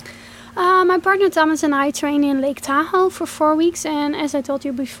race? My partner Thomas and I train in Lake Tahoe for 4 weeks, and as I told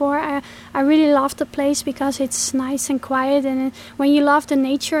you before, I really love the place because it's nice and quiet, and when you love the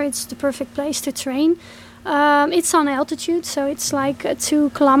nature, it's the perfect place to train. It's on altitude, so it's like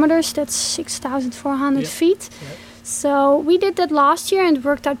 2 kilometers, that's 6,400 feet. Yep. So we did that last year and it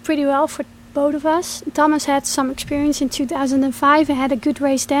worked out pretty well for both of us. Thomas had some experience in 2005 and had a good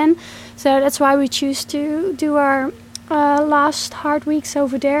race then, so that's why we choose to do our last hard weeks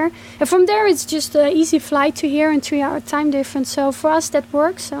over there. And from there it's just an easy flight to here and 3 hour time difference, so for us that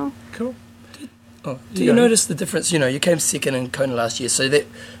works. So cool. Do you notice the difference? You came second in Kona last year, so that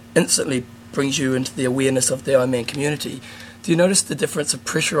instantly brings you into the awareness of the Ironman community. Do you notice the difference of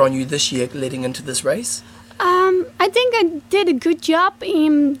pressure on you this year leading into this race? I think I did a good job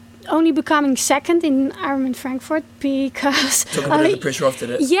in only becoming second in Ironman Frankfurt because... Took a bit of the pressure off, did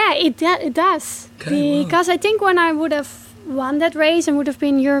it? Yeah, it does. Okay, because I think when I would have won that race and would have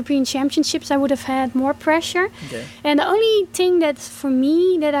been European Championships, I would have had more pressure. Okay. And the only thing that for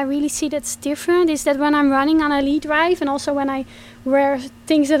me that I really see that's different is that when I'm running on Elite Drive and also when I wear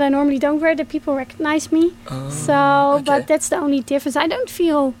things that I normally don't wear, that people recognize me. Okay. But that's the only difference. I don't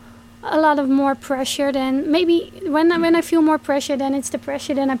feel a lot of more pressure than maybe when I feel more pressure, then it's the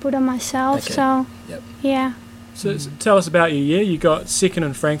pressure that I put on myself. Okay. So Yep. yeah. So tell us about your year. You got second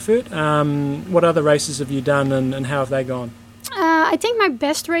in Frankfurt. What other races have you done and how have they gone? I think my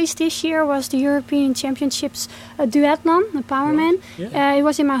best race this year was the European Championships duathlon, the Powerman. Yeah. It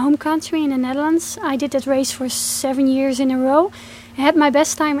was in my home country in the Netherlands. I did that race for 7 years in a row. I had my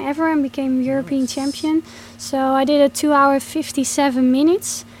best time ever and became European champion. So I did a 2 hour 57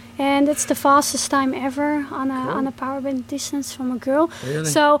 minutes. And it's the fastest time ever on a powerman distance from a girl. Really?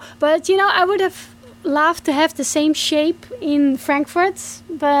 So, but I would have loved to have the same shape in Frankfurt,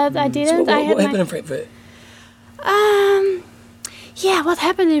 but I didn't. So what happened in Frankfurt? What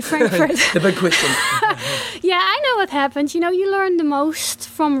happened in Frankfurt? The big question. Yeah, I know what happened. You learn the most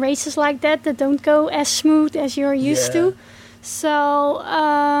from races like that don't go as smooth as you're used to. So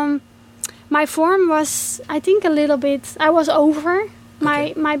my form was, I think, a little bit. I was over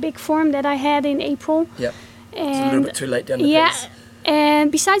my big form that I had in April. Yep. And It's a little bit too late down the pace.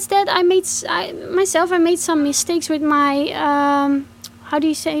 And besides that, I made some mistakes with my. How do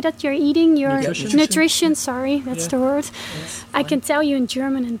you say that? You're eating your nutrition. Sorry, that's the word. Yes, I can tell you in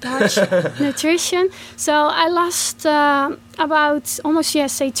German and Dutch. Nutrition. So I lost about almost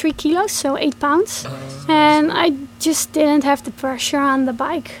 3 kilos, so 8 pounds, and I just didn't have the pressure on the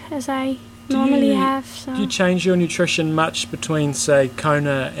bike as I normally have. So. Do you change your nutrition much between, say,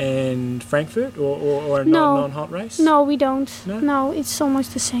 Kona and Frankfurt, or a non-hot race? No, we don't. No? It's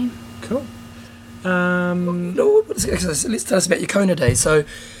almost the same. Cool. No, let's tell us about your Kona day. So,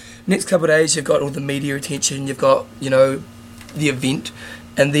 next couple of days, you've got all the media attention, you've got, the event,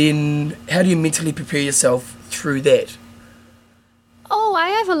 and then how do you mentally prepare yourself through that? Oh, I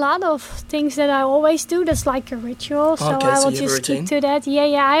have a lot of things that I always do. That's like a ritual, so Okay, I so will you have a just keep routine? to that.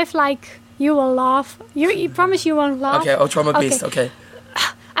 Yeah, I have you will laugh. You promise you won't laugh? Okay, I'll try my best, okay.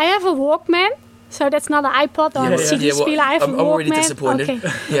 I have a Walkman. So that's not an iPod or a CD spieler. I have a Walkman. I'm already disappointed. Okay.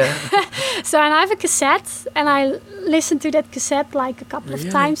 Yeah. And I have a cassette, and I listen to that cassette like a couple of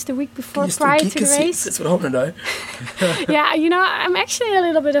times the week before prior to the race. That's what I want to know. I'm actually a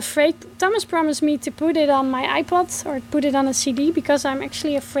little bit afraid. Thomas promised me to put it on my iPod or put it on a CD because I'm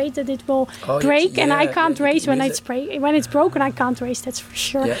actually afraid that it will break and I can't race when it's broken. I can't race, that's for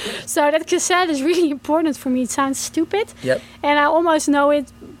sure. Yeah. So that cassette is really important for me. It sounds stupid, and I almost know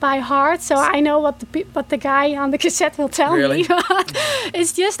it by heart, so I know what the guy on the cassette will tell me.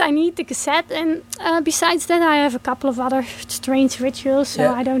 It's just I need the cassette, and besides that, I have a couple of other strange rituals.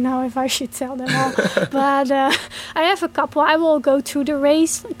 So I don't know if I should tell them all, but I have a couple. I will go through the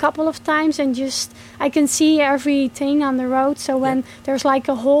race a couple of times, and just I can see everything on the road. So when there's like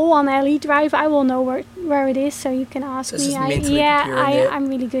a hole on Elite Drive, I will know where it is. So you can ask me. I'm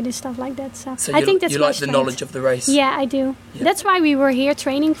really good at stuff like that. So I think that's you my like the strength. knowledge of the race. Yeah, I do. Yeah. That's why we were here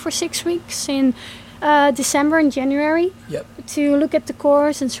training for 6 weeks in December and January to look at the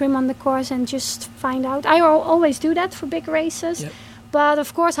course and swim on the course and just find out. I always do that for big races, but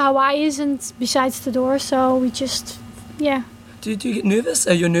of course Hawaii isn't besides the door, so we just Do you get nervous?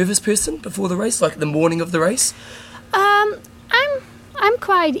 Are you a nervous person before the race, like the morning of the race? I'm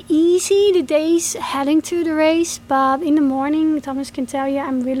quite easy the days heading to the race, but in the morning, Thomas can tell you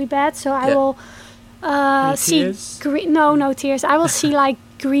I'm really bad. So I will see tears? green. No tears. I will see like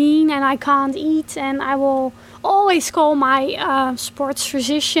green, and I can't eat, and I will always call my sports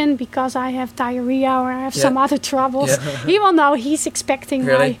physician because I have diarrhea or I have some other troubles. He will know. He's expecting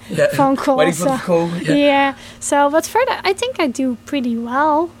my phone call. Waiting for the call. So, but further, I think I do pretty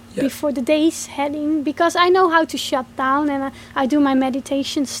well. Before the day's heading, because I know how to shut down, and I do my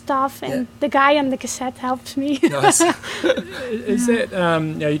meditation stuff, and the guy on the cassette helps me. Nice. Is that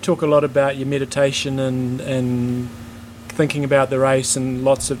you talk a lot about your meditation and thinking about the race and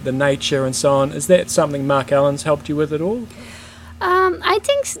lots of the nature and so on. Is that something Mark Allen's helped you with at all? I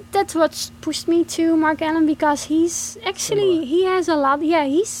think that's what's pushed me to Mark Allen, because he's actually he has a lot. Yeah,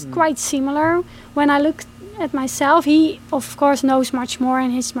 he's quite similar. When I look at myself, he of course knows much more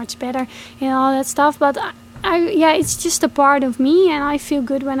and he's much better in all that stuff, but it's just a part of me, and I feel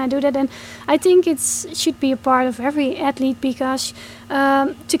good when I do that. And I think it should be a part of every athlete, because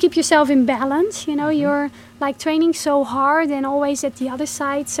to keep yourself in balance, you're like training so hard and always at the other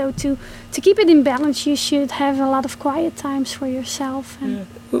side. So to keep it in balance, you should have a lot of quiet times for yourself. And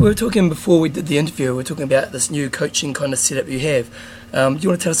We were talking before we did the interview, we were talking about this new coaching kind of setup you have. Do you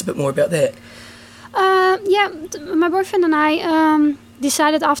want to tell us a bit more about that? My boyfriend and I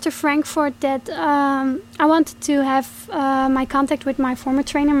decided after Frankfurt that I wanted to have my contact with my former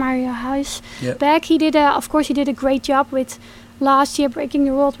trainer, Mario Huis, back. He did a great job with last year breaking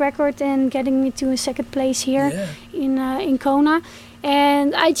the world record and getting me to a second place here in Kona.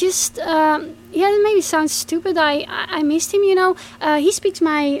 And I just, it maybe sounds stupid. I missed him, He speaks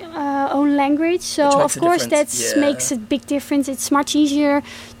my own language, so of course that makes a big difference. It's much easier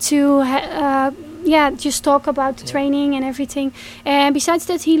to just talk about the training and everything. And besides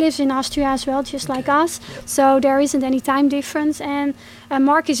that, he lives in Austria as well, just like us. Yep. So there isn't any time difference. And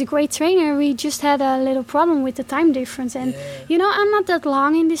Mark is a great trainer. We just had a little problem with the time difference. And, I'm not that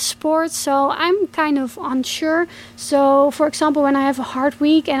long in this sport, so I'm kind of unsure. So, for example, when I have a hard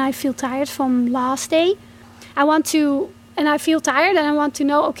week and I feel tired from last day, I feel tired and I want to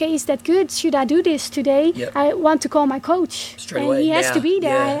know, okay, is that good? Should I do this today? Yep. I want to call my coach. Straight away. He has to be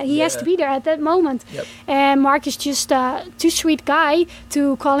there. He has to be there at that moment. Yep. And Mark is just a too sweet guy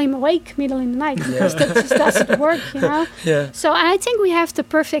to call him awake middle in the night. Because that just doesn't work, Yeah. So I think we have the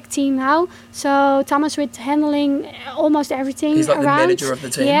perfect team now. So Thomas with handling almost everything. He's like around. the manager of the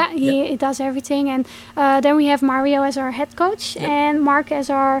team. Yeah, he does everything. And then we have Mario as our head coach and Mark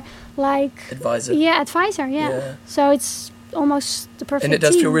as our advisor. Advisor. Yeah. So it's almost the perfect team. And it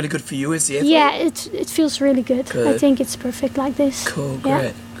does feel really good for you as the athlete? Yeah, it feels really good. I think it's perfect like this. Cool,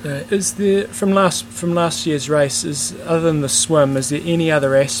 great. Is there from last year's race, other than the swim, is there any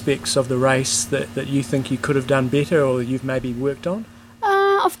other aspects of the race that you think you could have done better or you've maybe worked on?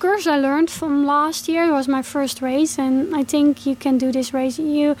 Of course, I learned from last year. It was my first race, and I think you can do this race.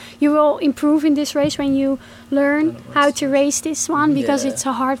 You will improve in this race when you learn how to race this one, because it's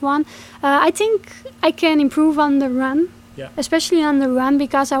a hard one. I think I can improve on the run, especially on the run,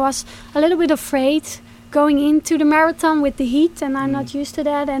 because I was a little bit afraid going into the marathon with the heat, and I'm not used to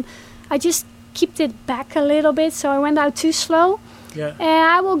that, and I just kept it back a little bit, so I went out too slow. Yeah. And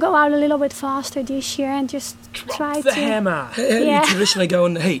I will go out a little bit faster this year and just try the hammer. How do you traditionally go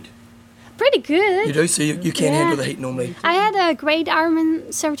in the heat? Pretty good. You do? So you can handle the heat normally? I had a great Ironman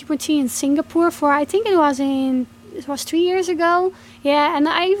 70.3 in Singapore I think it was 3 years ago. Yeah, and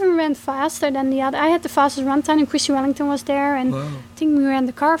I even ran faster than the other. I had the fastest run time, and Chrissy Wellington was there, and I think we ran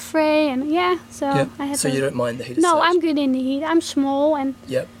the car fray, and I had. So you don't mind the heat? No, I'm good in the heat. I'm small, and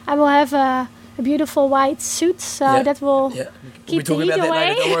I will have a beautiful white suit, so that will keep the heat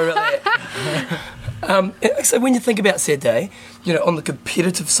away. Don't worry about that. So when you think about Saturday, on the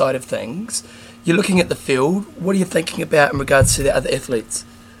competitive side of things, you're looking at the field. What are you thinking about in regards to the other athletes?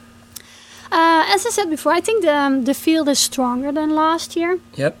 As I said before, I think the field is stronger than last year.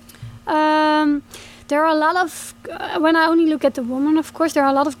 Yep. There are a lot of, when I only look at the women, of course, there are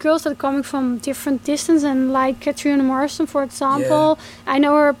a lot of girls that are coming from different distance, and like Katrina Morrison, for example, I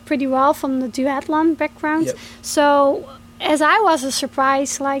know her pretty well from the duathlon background. Yep. So as I was a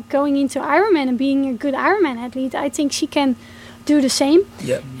surprise, like going into Ironman and being a good Ironman athlete, I think she can do the same.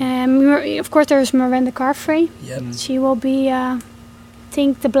 Yep. Of course, there's Miranda Carfrae. Yep. She will be... I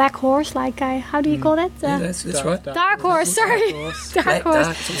think the black horse, how do you call that? That's right. Dark horse, sorry. Dark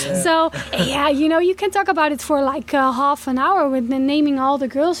horse. So, you can talk about it for like half an hour with naming all the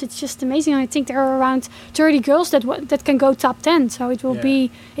girls. It's just amazing. I think there are around 30 girls that can go top 10. So it will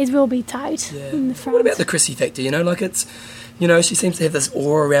be tight in the front. What about the Chrissy factor? She seems to have this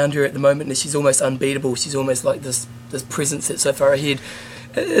aura around her at the moment, and she's almost unbeatable. She's almost like this presence that's so far ahead.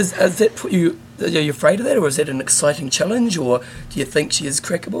 Has that put you? Are you afraid of that, or is that an exciting challenge, or do you think she is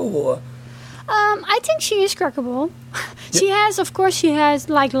crackable? Or I think she is crackable. She has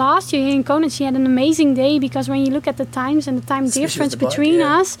like last year in Kona, she had an amazing day, because when you look at the times and the time difference between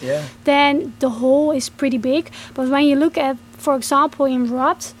us, then the hole is pretty big. But when you look at, for example, in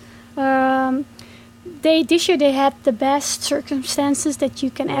Rot, this year they had the best circumstances that you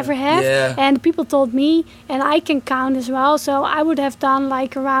can ever have, and people told me, and I can count as well, so I would have done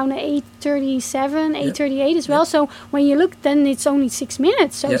like around 8:37, 8:38 as well. So when you look, then it's only 6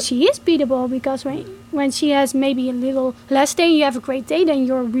 minutes, so she is beatable, because when she has maybe a little less day, you have a great day, then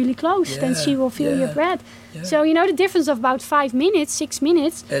you're really close, then she will feel your breath. So the difference of about 5 minutes, 6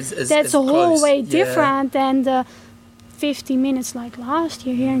 minutes, that's a whole way different than the 50 minutes like last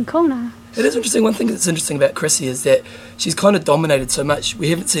year here in Kona. It is interesting. One thing that's interesting about Chrissy is that she's kind of dominated so much. We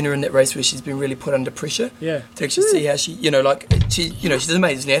haven't seen her in that race where she's been really put under pressure. Yeah. To actually see how she, she's an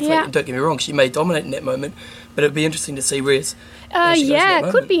amazing athlete. Yeah. And don't get me wrong, she may dominate in that moment, but it'd be interesting to see where's. Yeah,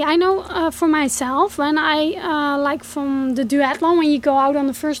 it could be. I know for myself, when I like from the duathlon, when you go out on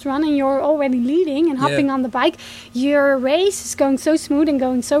the first run and you're already leading and hopping on the bike, your race is going so smooth and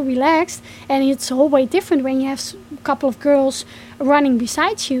going so relaxed, and it's a whole way different when you have a couple of girls running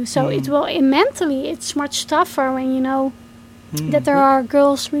beside you. So it will mentally, it's much tougher when you know that there are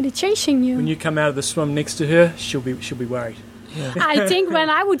girls really chasing you. When you come out of the swim next to her, she'll be worried. Yeah. I think when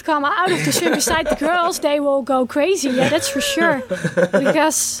I would come out of the swim beside the girls, they will go crazy. Yeah, that's for sure.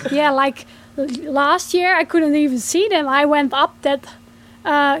 Because, like last year, I couldn't even see them. I went up that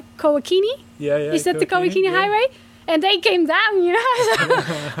Kawakini. Yeah. Is that the Kawakini Highway? And they came down,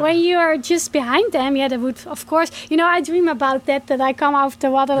 So when you are just behind them, they would, of course. I dream about that I come out of the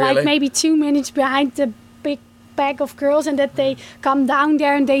water like maybe 2 minutes behind the big bag of girls, and that they come down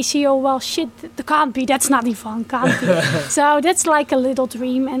there and they see, oh well, shit, can't be, that's not Yvonne, can't be. So that's like a little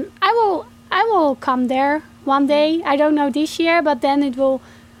dream, and I will come there one day. I don't know this year, but then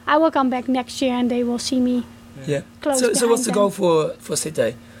I will come back next year and they will see me. Yeah. Close So what's the behind goal for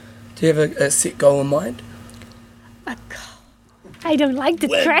Sete? Do you have a set goal in mind? I don't like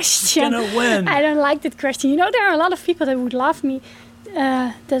that question. Gonna win. I don't like that question. There are a lot of people that would love me,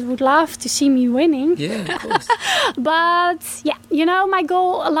 that would love to see me winning. Yeah, of course. But my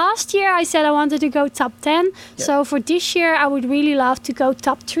goal last year, I said I wanted to go top 10. Yep. So for this year, I would really love to go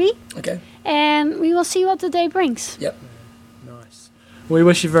top 3. Okay. And we will see what the day brings. Yep. Nice. We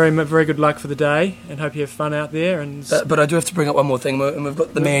wish you very good luck for the day, and hope you have fun out there. And But I do have to bring up one more thing, and we've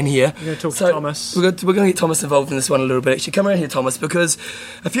got the man here. We're going to talk to Thomas. We're going to get Thomas involved in this one a little bit. Actually, come around here, Thomas, because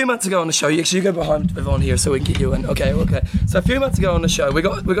a few months ago on the show, you go behind Yvonne here so we can get you in. Okay. So a few months ago on the show, we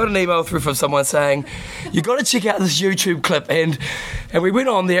got an email through from someone saying, you got to check out this YouTube clip, and we went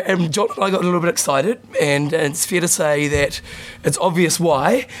on there, and John and I got a little bit excited, and it's fair to say that it's obvious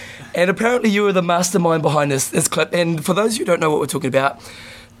why. And apparently you were the mastermind behind this clip. And for those of you who don't know what we're talking about,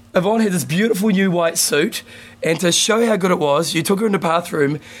 Yvonne had this beautiful new white suit, and to show how good it was, you took her in the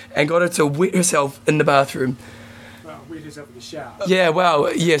bathroom and got her to wet herself in the bathroom. Well, wet herself in the shower. Yeah, wow,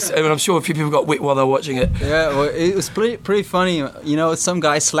 yes, and I'm sure a few people got wet while they were watching it. Yeah, well, it was pretty funny. Some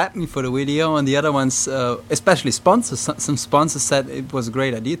guy slapped me for the video, and the other ones, especially sponsors, some sponsors said it was a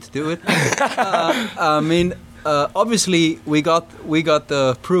great idea to do it. Obviously, we got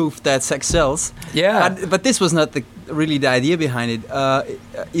the proof that sex sells. Yeah. But this was not really the idea behind it.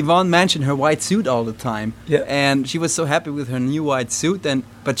 Yvonne mentioned her white suit all the time. Yeah. And she was so happy with her new white suit,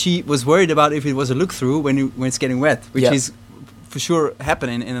 but she was worried about if it was a look-through when it's getting wet, which is for sure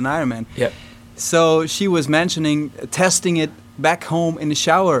happening in an Ironman. Yeah. So she was mentioning testing it back home in the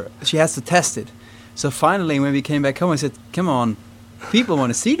shower. She has to test it. So finally, when we came back home, I said, "Come on, people want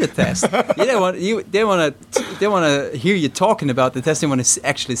to see the test. They want to hear you talking about the test. They want to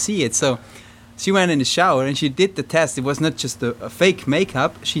actually see it." So she went in the shower and she did the test. It was not just a fake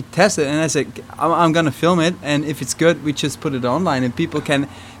makeup. She tested, and I said, "I'm gonna film it, and if it's good, we just put it online, and people can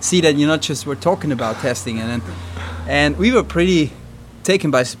see that we're talking about testing." And we were pretty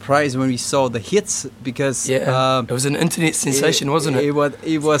taken by surprise when we saw the hits, because it was an internet sensation, wasn't it?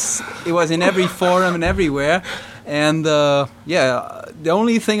 It was in every forum and everywhere. And the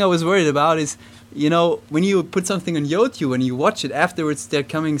only thing I was worried about is, when you put something on YouTube and you watch it afterwards, there are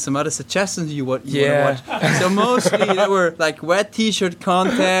coming some other suggestions you want to watch. So mostly there were like wet t-shirt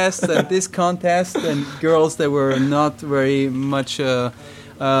contests and this contest, and girls that were not very much.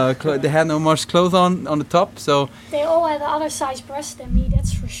 They had no much clothes on the top, so they all had the other size breast than me.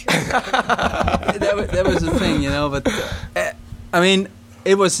 That's for sure. that was the thing, But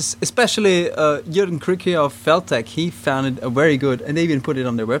it was especially Jürgen Kricke of Feltec. He found it very good, and they even put it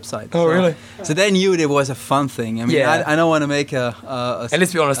on their website. Oh, really? So they knew it was a fun thing. I don't want to make a and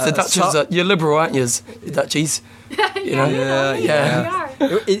let's be honest, the Dutchies, you're liberal, aren't you? The Dutchies. Yeah.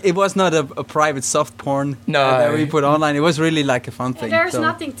 It was not a private soft porn that we put online. It was really like a fun thing. There's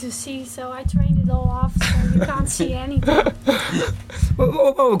nothing to see, so I trained it all off, so you can't see anything.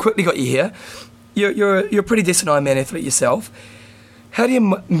 Well, we quickly got you here. You're a pretty decent Ironman athlete yourself. How do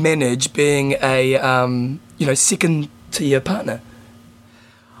you manage being a second to your partner?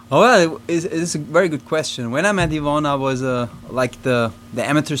 Oh, well, it's a very good question. When I met Yvonne, I was like the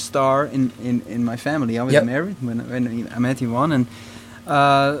amateur star in my family. I was married when I met Yvonne, and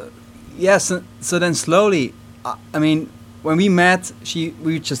so then slowly, when we met, we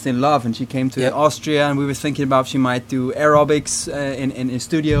were just in love, and she came to Austria, and we were thinking about if she might do aerobics in a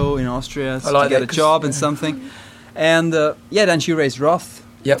studio in Austria to get a job and something. And then she raised Roth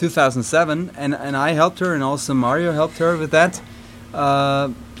Yep. 2007, and I helped her, and also Mario helped her with that.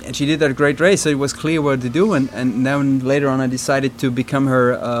 And she did that great race, so it was clear what to do. And then later on, I decided to become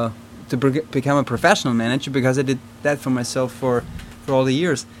her become a professional manager, because I did that for myself for all the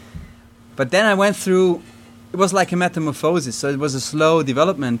years. But then I went through. It was like a metamorphosis, so it was a slow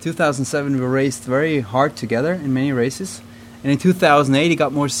development. 2007, we raced very hard together in many races, and in 2008, it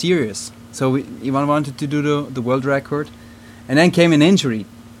got more serious. So Ivan wanted to do the world record, and then came an injury.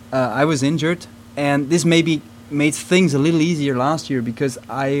 I was injured, and this maybe made things a little easier last year, because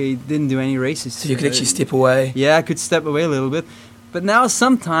I didn't do any races. So you could actually step away. Yeah, I could step away a little bit. But now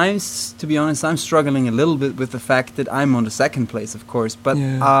sometimes, to be honest, I'm struggling a little bit with the fact that I'm on the second place, of course. But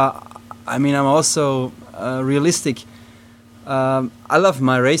I mean, I'm also realistic. I love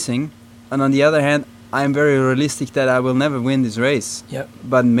my racing, and on the other hand, I'm very realistic that I will never win this race. Yep.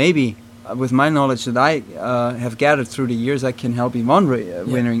 But maybe with my knowledge that I have gathered through the years, I can help Yvonne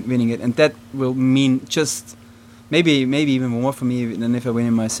winning it, and that will mean just maybe even more for me than if I win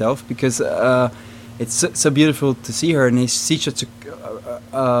it myself, because it's so beautiful to see her, and she's such a.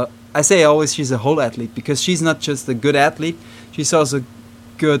 I say always she's a whole athlete, because she's not just a good athlete; she's also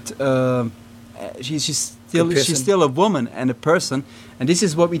good. She's still a woman and a person, and this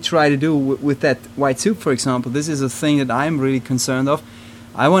is what we try to do with that white soup, for example. This is a thing that I'm really concerned of.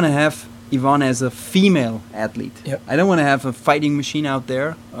 I want to have Yvonne as a female athlete. Yep. I don't want to have a fighting machine out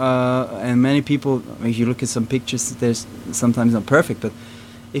there. And many people, if you look at some pictures, they're sometimes not perfect. But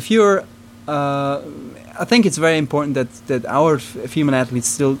if you're, I think it's very important that our female athletes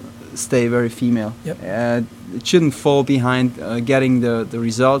still stay very female. Yep. It shouldn't fall behind getting the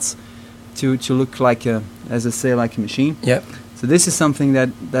results to look like as I say, like a machine. Yep. So this is something that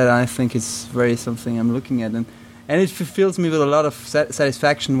I think is very something I'm looking at, and it fills me with a lot of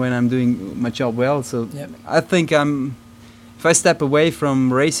satisfaction when I'm doing my job well. So Yep. I think if I step away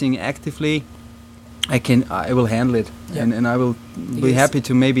from racing actively, I will handle it, Yep. and I will be happy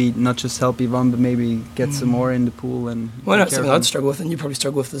to maybe not just help Yvonne, but maybe get some more in the pool and. Well, no, take it's care something of I'd struggle with, and you probably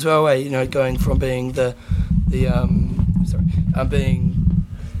struggle with as well. You know, going from being being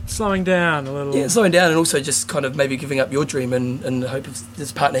Slowing down a little. Yeah, slowing down, and also just kind of maybe giving up your dream and the hope of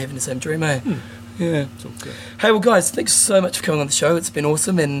this partner having the same dream, eh? Yeah. It's all good. Hey, well, guys, thanks so much for coming on the show. It's been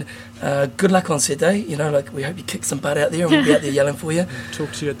awesome, and good luck on Saturday. You know, like, we hope you kick some butt out there, and we'll be out there yelling for you.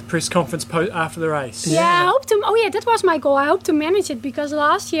 Talk to you at the press conference after the race. Yeah, I hope to. Oh yeah, that was my goal. I hope to manage it, because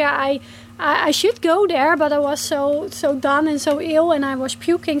last year I should go there, but I was so done and so ill, and I was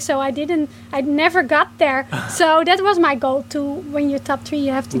puking, so I never got there. So that was my goal too. When you're top 3,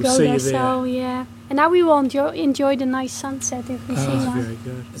 you have to We'll go see there. you there. So yeah, and now we will enjoy the nice sunset if we see That's one. very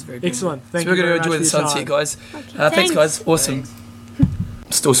good. It's very good. Excellent. Thank So you we're very going to much enjoy the for your sunset, time. guys. Okay, Thanks, guys. Awesome.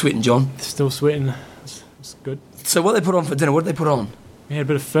 Still sweating, John. Still sweating. It's good. So what they put on for dinner? What did they put on? We had a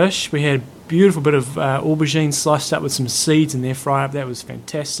bit of fish. We had a beautiful bit of aubergine sliced up with some seeds in there, fried up. That was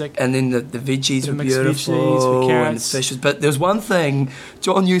fantastic. And then the veggies The were mixed beautiful, veggies, with and the carrots. fishes. But there's one thing,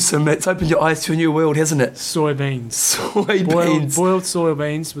 John Newsom, it's opened your eyes to a new world, hasn't it? Soybeans. Soybeans. Boiled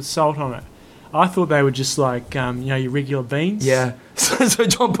soybeans with salt on it. I thought they were just like, your regular beans. Yeah. So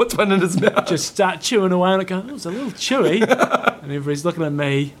John puts one in his mouth. Just start chewing away and I go, oh, it's a little chewy. And everybody's looking at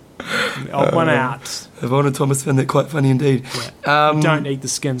me. One out. Yvonne and Thomas found that quite funny indeed. Yeah. Don't eat the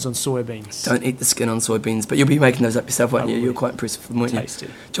skins on soybeans. Don't eat the skin on soybeans, but you'll be making those up yourself, won't I you? will. You're quite impressed with them, weren't you? Tasty.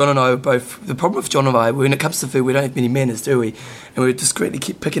 John and I were both. The problem with John and I, when it comes to food, we don't have many manners, do we? And we discreetly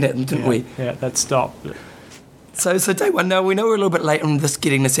keep picking at them, didn't we? Yeah, that stopped. So day one. Now we know we're a little bit late on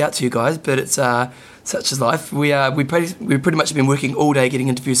getting this out to you guys, but it's such as life. We pretty much have been working all day getting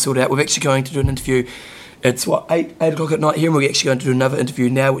interviews sorted out. We're actually going to do an interview. It's 8 o'clock at night here, and we're actually going to do another interview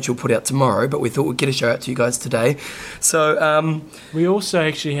now, which we'll put out tomorrow. But we thought we'd get a show out to you guys today. So We also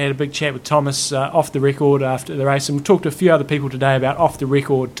actually had a big chat with Thomas off the record after the race, and we talked to a few other people today about off the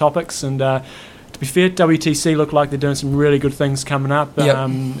record topics. And to be fair, WTC look like they're doing some really good things coming up Yep.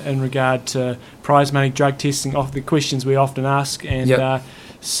 in regard to prize money, drug testing, off the questions we often ask. And Yep.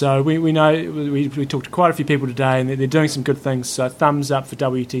 so we know we talked to quite a few people today, and they're doing some good things. So thumbs up for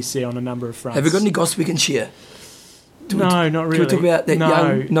WTC on a number of fronts. have we got any gossip we can share? No, not really. Can we talk about that no,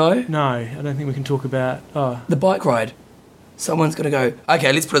 young? No? No, I don't think we can talk about. The bike ride. Someone's going to go,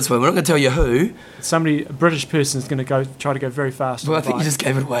 okay, let's put it this way. We're not going to tell you who. A British person is going to try to go very fast. Well, I on a think you bike. just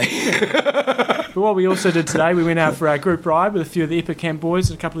gave it away. But what we also did today, we went out for our group ride with a few of the Epic Camp boys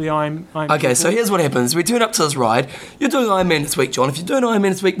and a couple of the IM Okay, so here's what happens. We turn up to this ride. You're doing Ironman this week, John. If you're doing Ironman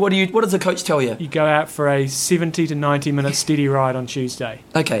this week, what does the coach tell you? You go out for a 70 to 90 minute steady ride on Tuesday.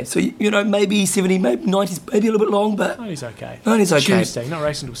 Okay, so maybe 70, maybe 90, maybe a little bit long, but 90's okay. 90's okay. Tuesday, not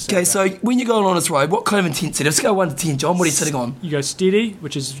racing till Saturday. Okay, so when you're going on this ride, what kind of intensity? Let's go 1 to 10, John. What are you sitting on? You go steady,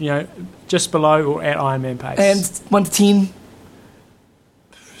 which is, just below or at Ironman pace. And 1 to 10?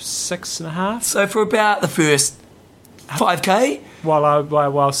 6.5. So for about the first 5K?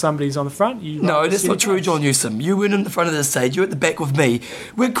 While somebody's on the front, you No, ride that's not steady true, pace. John Newsom. You weren't in the front of the stage. You're at the back with me.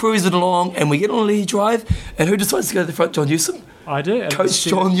 We're cruising along, and we get on a lead drive. And who decides to go to the front? John Newsom? I do. Coach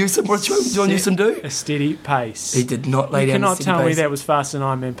John Newsom. What does John Newsom do? A steady pace. He did not lay You down a cannot steady tell me pace. that was faster than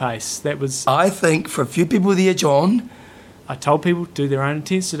Ironman pace. That was. I think for a few people there, John. I told people to do their own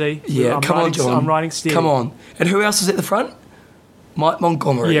intensity. Yeah, I'm come on, riding, John. I'm riding steady. Come on. And who else was at the front? Mike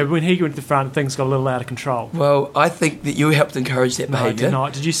Montgomery. Yeah, when he went to the front, things got a little out of control. Well, I think that you helped encourage that No, I behaviour. did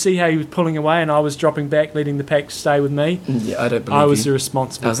not. Did you see how he was pulling away and I was dropping back, letting the pack stay with me? Yeah, I don't believe I was the you.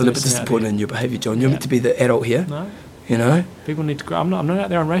 responsible I was a little bit person out disappointed in your behaviour, John. You're meant to be the adult here, there. No, you know? people need to grow. I'm not out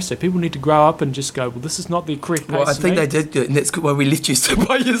there on race day. People need to grow up and just go, well, this is not the correct pace Well, I for think me. they did do it, and that's why we left you sit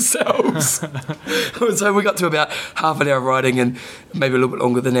by yourselves. So we got to about half an hour riding, and maybe a little bit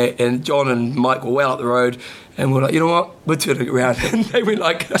longer than that, and John and Mike were well up the road, and we're like, you know what, we're turning around. And they went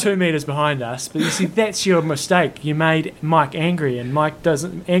like... 2 metres behind us, but you see, that's your mistake. You made Mike angry, and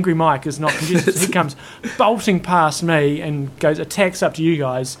angry Mike is not conducive. He comes bolting past me and attacks up to you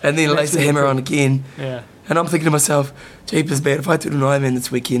guys. And then lays the That's hammer really on again. Yeah. And I'm thinking to myself, jeepers, man, if I did an Ironman this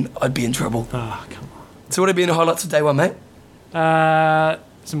weekend, I'd be in trouble. Oh, come So what have been the highlights of day one, mate? on.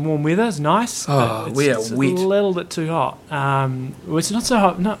 Some warm weather is nice. Oh, but we are it's wet. a little bit too hot. Well, it's not so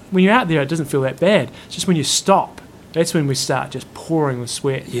hot. No, when you're out there, it doesn't feel that bad. It's just when you stop, that's when we start just pouring with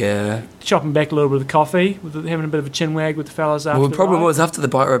sweat. Yeah. Chopping back a little bit of the coffee, having a bit of a chin wag with the fellas after Well, the problem ride. was after the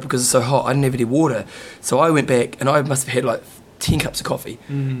bike ride, because it's so hot, I didn't have any water. So I went back, and I must have had like 10 cups of coffee.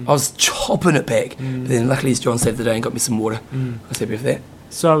 I was chopping it back. But then luckily John saved the day and got me some water. I was happy with that.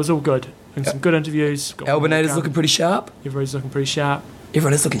 So it was all good. And some good interviews. Got one Albinator's done. looking pretty sharp. Everybody's looking pretty sharp.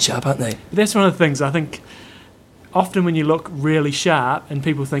 Everyone is looking sharp, aren't they? But that's one of the things, I think, often when you look really sharp and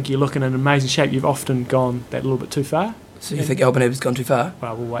people think you're looking in amazing shape, you've often gone that little bit too far. So you think Albinator's gone too far?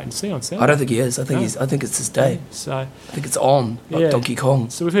 Well, we'll wait and see on Saturday. I don't think he is. I think No. I think it's his day. So, I think it's on, like Yeah. Donkey Kong.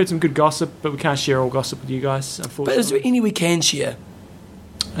 so we've heard some good gossip, but we can't share all gossip with you guys, But unfortunately. is there any we can share?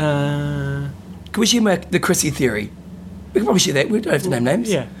 Can we share the Chrissy theory? We can probably share that. We don't have to name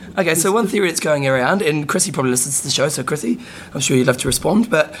names. Yeah. Okay, so one theory that's going around, and Chrissy probably listens to the show, so Chrissy, I'm sure you'd love to respond,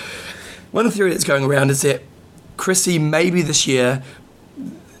 but one theory that's going around is that Chrissy, maybe this year,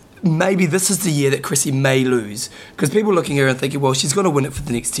 maybe this is the year that Chrissy may lose. Because people are looking at her and thinking, well, she's going to win it for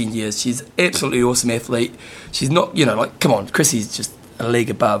the next 10 years. She's an absolutely awesome athlete. She's not, come on, Chrissy's just a league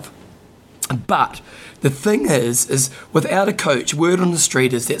above. But the thing is without a coach, word on the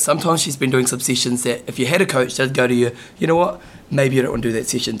street is that sometimes she's been doing some sessions that if you had a coach, they'd go to you, you know what, maybe you don't want to do that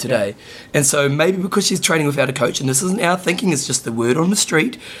session today. And so maybe because she's training without a coach, and this isn't our thinking, it's just the word on the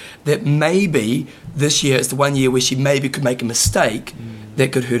street, that maybe this year is the one year where she maybe could make a mistake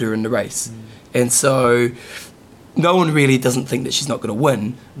that could hurt her in the race. And so no one really doesn't think that she's not going to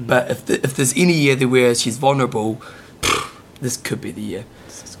win, but if there's any year there where she's vulnerable, this could be the year.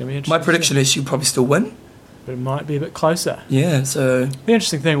 It's going to be interesting. My prediction is she'll probably still win. But it might be a bit closer. Yeah, so... The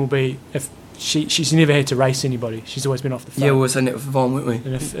interesting thing will be if she's never had to race anybody. She's always been off the front. Yeah, we were saying that with Yvonne, weren't we?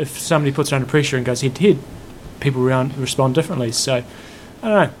 And if somebody puts her under pressure and goes head to head, people around respond differently. So I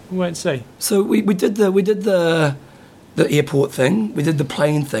don't know. We'll wait and see. So we did the airport thing. We did the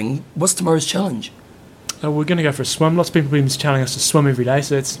plane thing. What's tomorrow's challenge? We're going to go for a swim. Lots of people have been telling us to swim every day,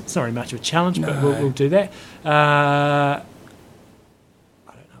 so it's not really much of a challenge, but No. we'll do that. I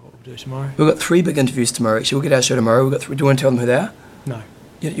don't know what we'll do tomorrow. We've got 3 big interviews tomorrow. Actually, we'll get our show tomorrow. We've got 3. Do you want to tell them who they are? No.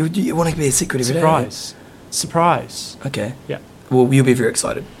 You want to be a secret every day? Surprise. Surprise. Okay. Yeah. Well, you'll be very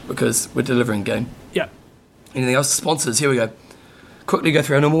excited because we're delivering game. Yeah. Anything else? Sponsors. Here we go. Quickly go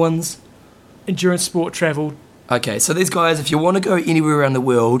through our normal ones. Endurance Sport Travel. Okay, so these guys, if you want to go anywhere around the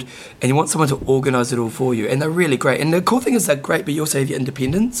world and you want someone to organise it all for you, and they're really great. And the cool thing is they're great, but you also have your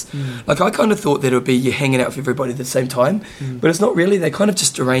independence. Like, I kind of thought that it would be you hanging out with everybody at the same time, but it's not really. They kind of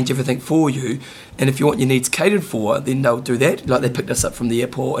just arrange everything for you. And if you want your needs catered for, then they'll do that. Like, they picked us up from the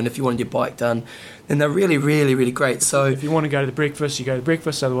airport, and if you wanted your bike done, then they're really, really, really great. So If you want to go to the breakfast, you go to the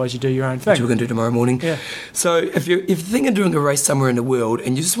breakfast. Otherwise, you do your own which we're thing. going to do tomorrow morning. Yeah. So if you're thinking of doing a race somewhere in the world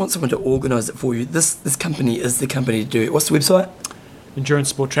and you just want someone to organise it for you, this company is the company to do it. What's the website?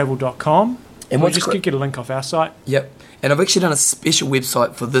 EnduranceSportTravel.com. And we what's just great- get a link off our site. Yep. And I've actually done a special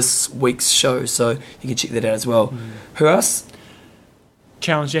website for this week's show, so you can check that out as well. Who else?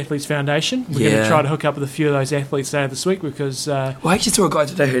 Challenged Athletes Foundation. We're going Yeah. to try to hook up with a few of those athletes later this week because Well, I actually saw a guy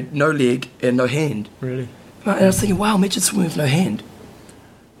today who had no leg and no hand. really, And I was thinking, wow, imagine swimming with no hand.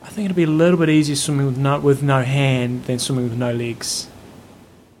 I think it'll be a little bit easier swimming with no hand than swimming with no legs.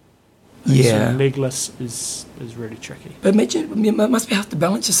 I think Yeah. swimming legless is really tricky. But imagine, it must be hard to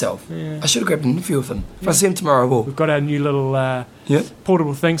balance yourself. Yeah. I should have grabbed an interview with him. If I see him tomorrow, I will. We've got our new little Yep.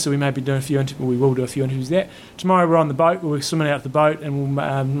 portable thing, so we may be doing we will do a few interviews there. Tomorrow we're on the boat, we're swimming out the boat, and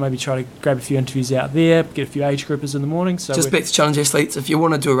we'll maybe try to grab a few interviews out there, get a few age groupers in the morning. So Just back to challenge athletes. If you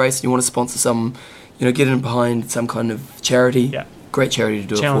want to do a race and you want to sponsor some, get in behind some kind of charity. Yeah. Great charity to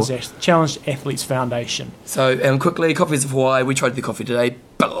do it for. Challenged Athletes Foundation. So, quickly, Coffees of Hawaii. We tried the coffee today.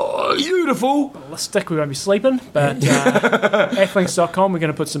 Beautiful. Let's stick, we won't be sleeping, but athlinks.com, we're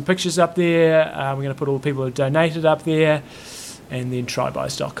going to put some pictures up there. We're going to put all the people who donated up there, and then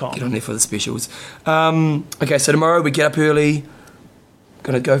trybys.com. Get on there for the specials. Okay, so tomorrow we get up early.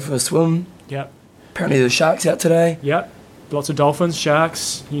 Gonna go for a swim. Yep, Apparently there's sharks out today. yep. Lots of dolphins,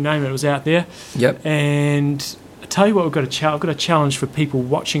 sharks, you name it was out there. Yep. And I tell you what, I've got a challenge for people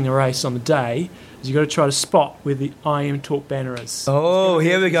watching the race on the day. Is you've got to try to spot where the I Am Talk banner is. Oh,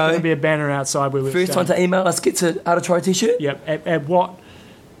 here we There's going go. to be a banner outside where we're First one to email us gets an Out of Try t-shirt. Yep, at what?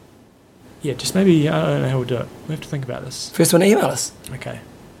 Yeah, just maybe, I don't know how we'll do it. We have to think about this. First one to email us. Okay.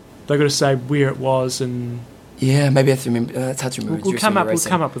 They've got to say where it was, and Yeah, maybe I have to remember. It's hard to remember. we'll It's come Jerusalem up. We'll racing.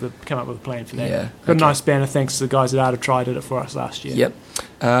 come up with a plan for that. Yeah, Got a okay. nice banner. Thanks to the guys at Art of Try did it for us last year. Yep.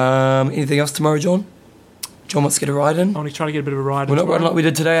 Anything else tomorrow, John? John wants to get a ride in. I want to try to get a bit of a ride. We're not tomorrow. riding like we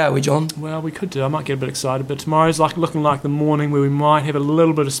did today, are we, John? Well, we could do. I might get a bit excited, but tomorrow's looking like the morning where we might have a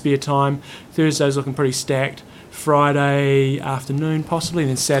little bit of spare time. Thursday's looking pretty stacked. Friday afternoon possibly, and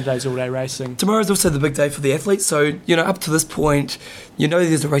then Saturday's all day racing. Tomorrow's also the big day for the athletes. So, up to this point,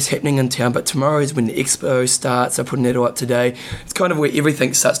 there's a race happening in town, but tomorrow is when the expo starts. I'm putting that all up today. It's kind of where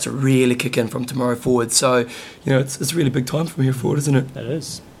everything starts to really kick in from tomorrow forward. So, it's a really big time from here forward, isn't it? That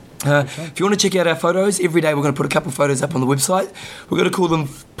is. If you want to check out our photos, every day we're going to put a couple of photos up on the website. We're going to call them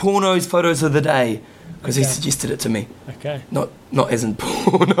Porno's Photos of the Day, because he Okay. suggested it to me. Okay. Not as in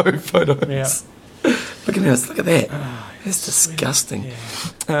porno photos. Yeah. Look at this, look at that. Ah, That's disgusting.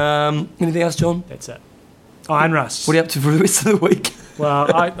 Yeah, Anything else, John? that's it. Iron Russ. What are you up to for the rest of the week?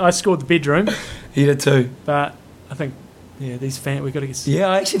 Well, I scored the bedroom, He did too. but I think these fans we've got to get. Yeah,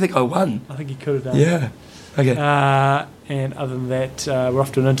 I actually think I won. I think he could have done. Yeah. Okay. And other than that, we're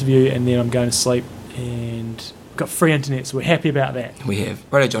off to an interview, and then I'm going to sleep, and we've got free internet, so we're happy about that. We have.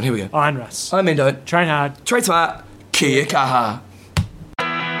 Righto, John, here we go. Iron Russ. I'm Endo. Train hard. Trade smart. Kia kaha.